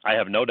 I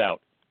have no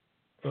doubt.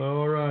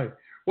 All right.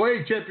 Well,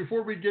 hey, Chet,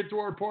 before we get to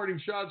our parting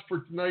shots for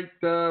tonight,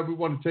 we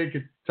want to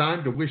take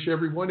time to wish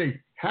everyone a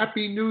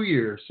Happy New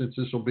Year, since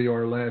this will be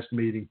our last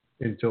meeting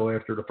until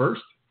after the 1st.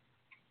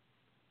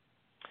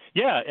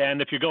 Yeah,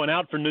 and if you're going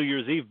out for New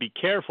Year's Eve, be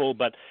careful.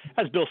 But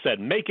as Bill said,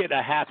 make it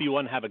a happy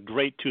one. Have a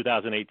great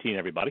 2018,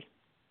 everybody.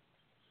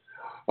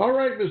 All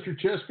right, Mr.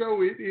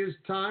 Chesko, it is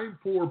time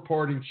for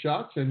parting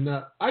shots, and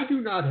I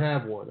do not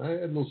have one. I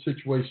had a little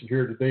situation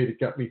here today that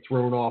got me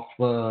thrown off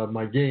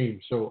my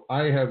game, so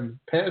I am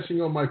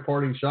passing on my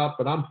parting shot,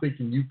 but I'm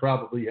thinking you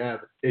probably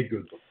have a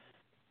good one.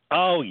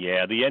 Oh,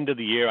 yeah, the end of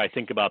the year, I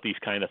think about these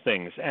kind of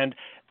things. And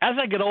as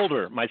I get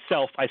older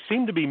myself, I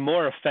seem to be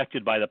more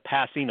affected by the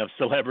passing of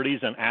celebrities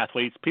and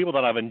athletes, people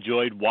that I've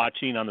enjoyed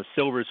watching on the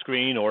silver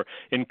screen or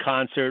in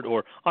concert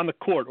or on the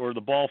court or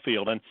the ball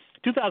field. And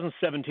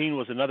 2017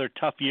 was another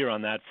tough year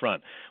on that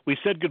front. We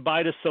said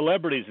goodbye to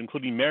celebrities,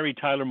 including Mary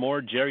Tyler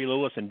Moore, Jerry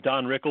Lewis, and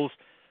Don Rickles,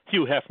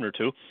 Hugh Hefner,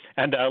 too,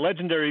 and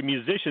legendary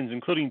musicians,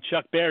 including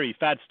Chuck Berry,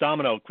 Fats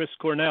Domino, Chris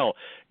Cornell,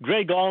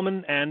 Greg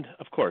Allman, and,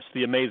 of course,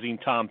 the amazing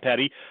Tom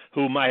Petty,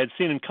 whom I had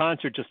seen in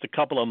concert just a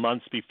couple of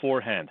months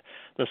beforehand.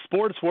 The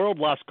sports world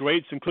lost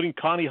greats, including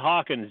Connie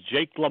Hawkins,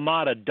 Jake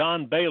LaMotta,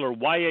 Don Baylor,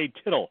 Y.A.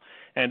 Tittle,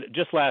 and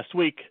just last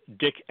week,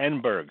 Dick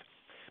Enberg.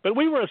 But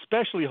we were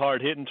especially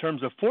hard hit in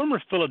terms of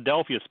former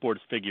Philadelphia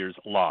sports figures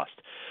lost.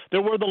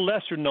 There were the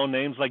lesser-known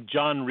names like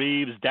John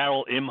Reeves,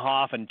 Darrell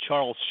Imhoff, and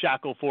Charles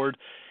Shackelford,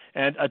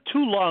 and a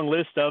too long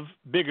list of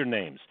bigger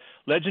names.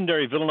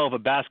 Legendary Villanova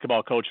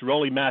basketball coach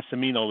Rolly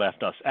Massimino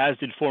left us, as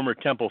did former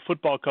Temple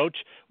football coach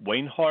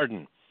Wayne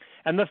Harden.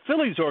 And the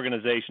Phillies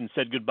organization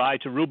said goodbye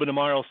to Ruben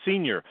Amaro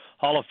Sr.,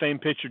 Hall of Fame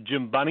pitcher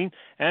Jim Bunning,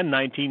 and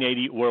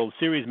 1980 World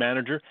Series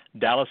manager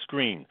Dallas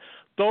Green.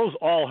 Those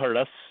all hurt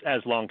us,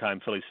 as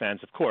longtime Phillies fans,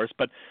 of course,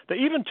 but the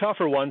even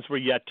tougher ones were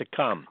yet to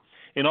come.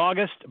 In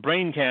August,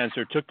 brain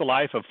cancer took the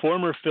life of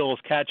former Phil's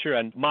catcher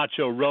and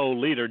Macho Row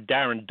leader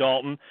Darren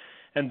Dalton.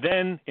 And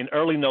then, in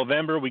early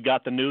November, we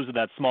got the news of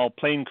that small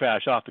plane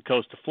crash off the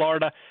coast of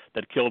Florida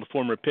that killed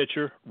former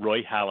pitcher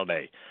Roy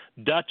Halladay.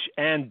 Dutch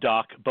and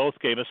Doc both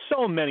gave us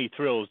so many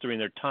thrills during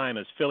their time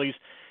as Phillies,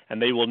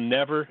 and they will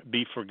never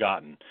be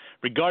forgotten.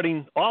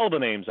 Regarding all the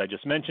names I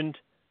just mentioned,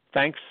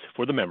 thanks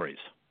for the memories.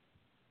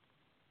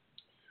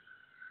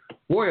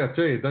 Boy, I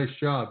tell you, nice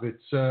job.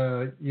 It's,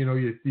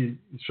 you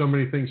so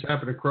many things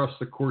happen across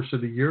the course of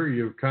the year.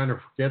 You kind of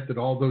forget that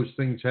all those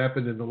things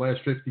happened in the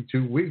last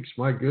 52 weeks.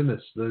 My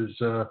goodness,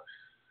 there's a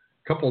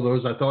couple of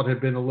those I thought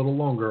had been a little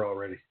longer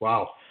already.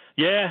 Wow.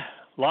 Yeah,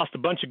 lost a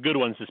bunch of good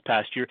ones this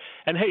past year.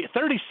 And, hey,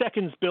 30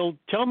 seconds, Bill,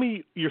 tell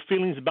me your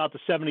feelings about the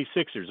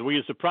 76ers. Were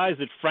you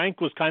surprised that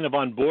Frank was kind of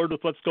on board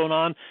with what's going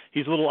on?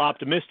 He's a little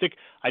optimistic.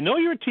 I know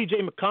you're a T.J.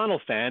 McConnell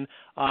fan.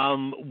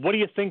 What do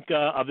you think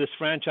of this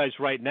franchise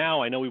right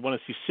now? I know we want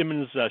to see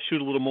Simmons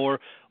shoot a little more.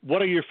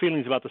 What are your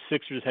feelings about the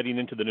Sixers heading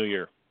into the new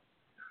year?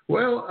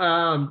 Well,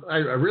 I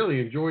really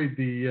enjoyed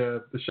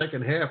the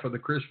second half of the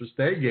Christmas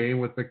Day game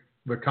with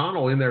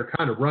McConnell in there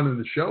kind of running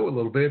the show a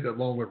little bit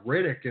along with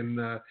Riddick,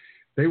 and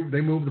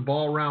they moved the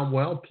ball around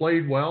well,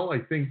 played well. I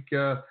think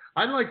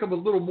I like them a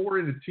little more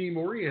in a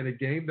team-oriented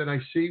game than I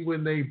see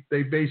when they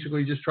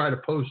basically just try to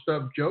post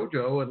up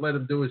JoJo and let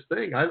him do his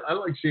thing. I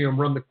like seeing him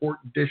run the court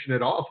and dishing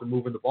it off and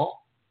moving the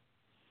ball.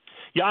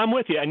 Yeah, I'm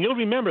with you. And you'll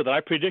remember that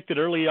I predicted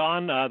early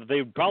on that they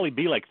would probably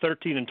be like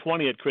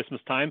 13-20 at Christmas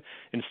time.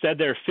 Instead,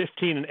 they're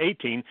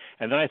 15-18.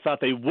 And then I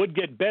thought they would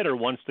get better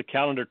once the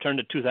calendar turned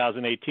to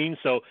 2018.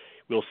 So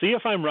we'll see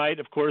if I'm right.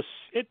 Of course,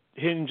 it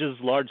hinges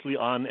largely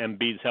on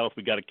Embiid's health.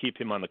 We got to keep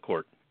him on the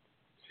court.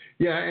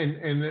 Yeah, and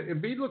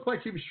Embiid looked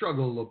like he was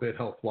struggling a little bit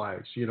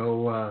health-wise,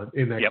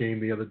 in that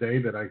game the other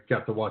day that I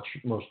got to watch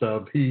most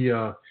of. He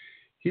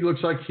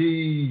looks like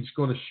he's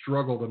going to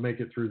struggle to make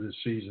it through this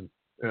season,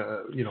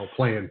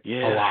 playing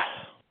a lot.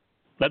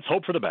 Let's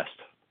hope for the best.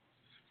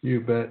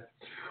 You bet.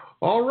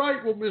 All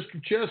right, well,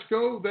 Mr.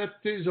 Chesko, that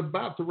is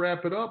about to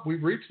wrap it up.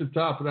 We've reached the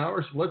top of the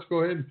hour, so let's go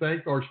ahead and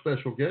thank our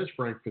special guests,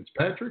 Frank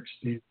Fitzpatrick,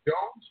 Steve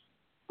Jones,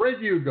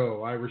 Fred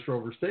Hugo, Irish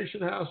Rover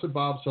Station House, and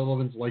Bob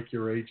Sullivan's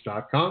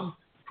LikeYourAge.com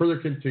for their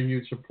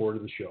continued support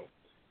of the show.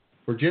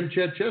 For Jim,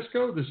 Chet,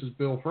 Chesko, this is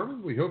Bill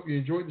Furman. We hope you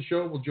enjoyed the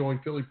show. We'll join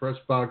Philly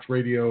Pressbox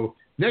Radio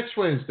next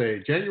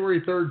Wednesday,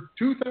 January 3rd,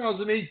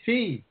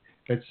 2018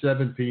 at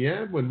 7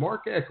 p.m. when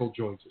Mark Eckel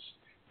joins us.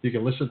 You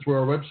can listen through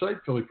our website,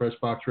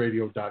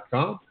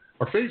 PhillyPressboxRadio.com,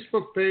 our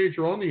Facebook page,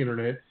 or on the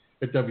internet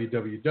at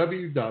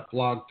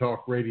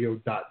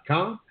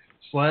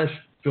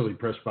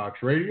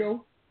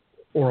www.blogtalkradio.com/PhillyPressboxRadio,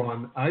 or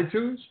on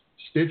iTunes,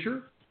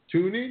 Stitcher,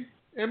 TuneIn,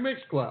 and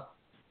Mixcloud.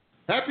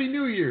 Happy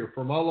New Year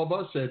from all of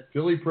us at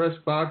Philly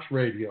Pressbox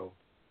Radio.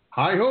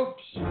 High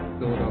hopes,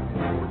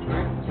 Philadelphia.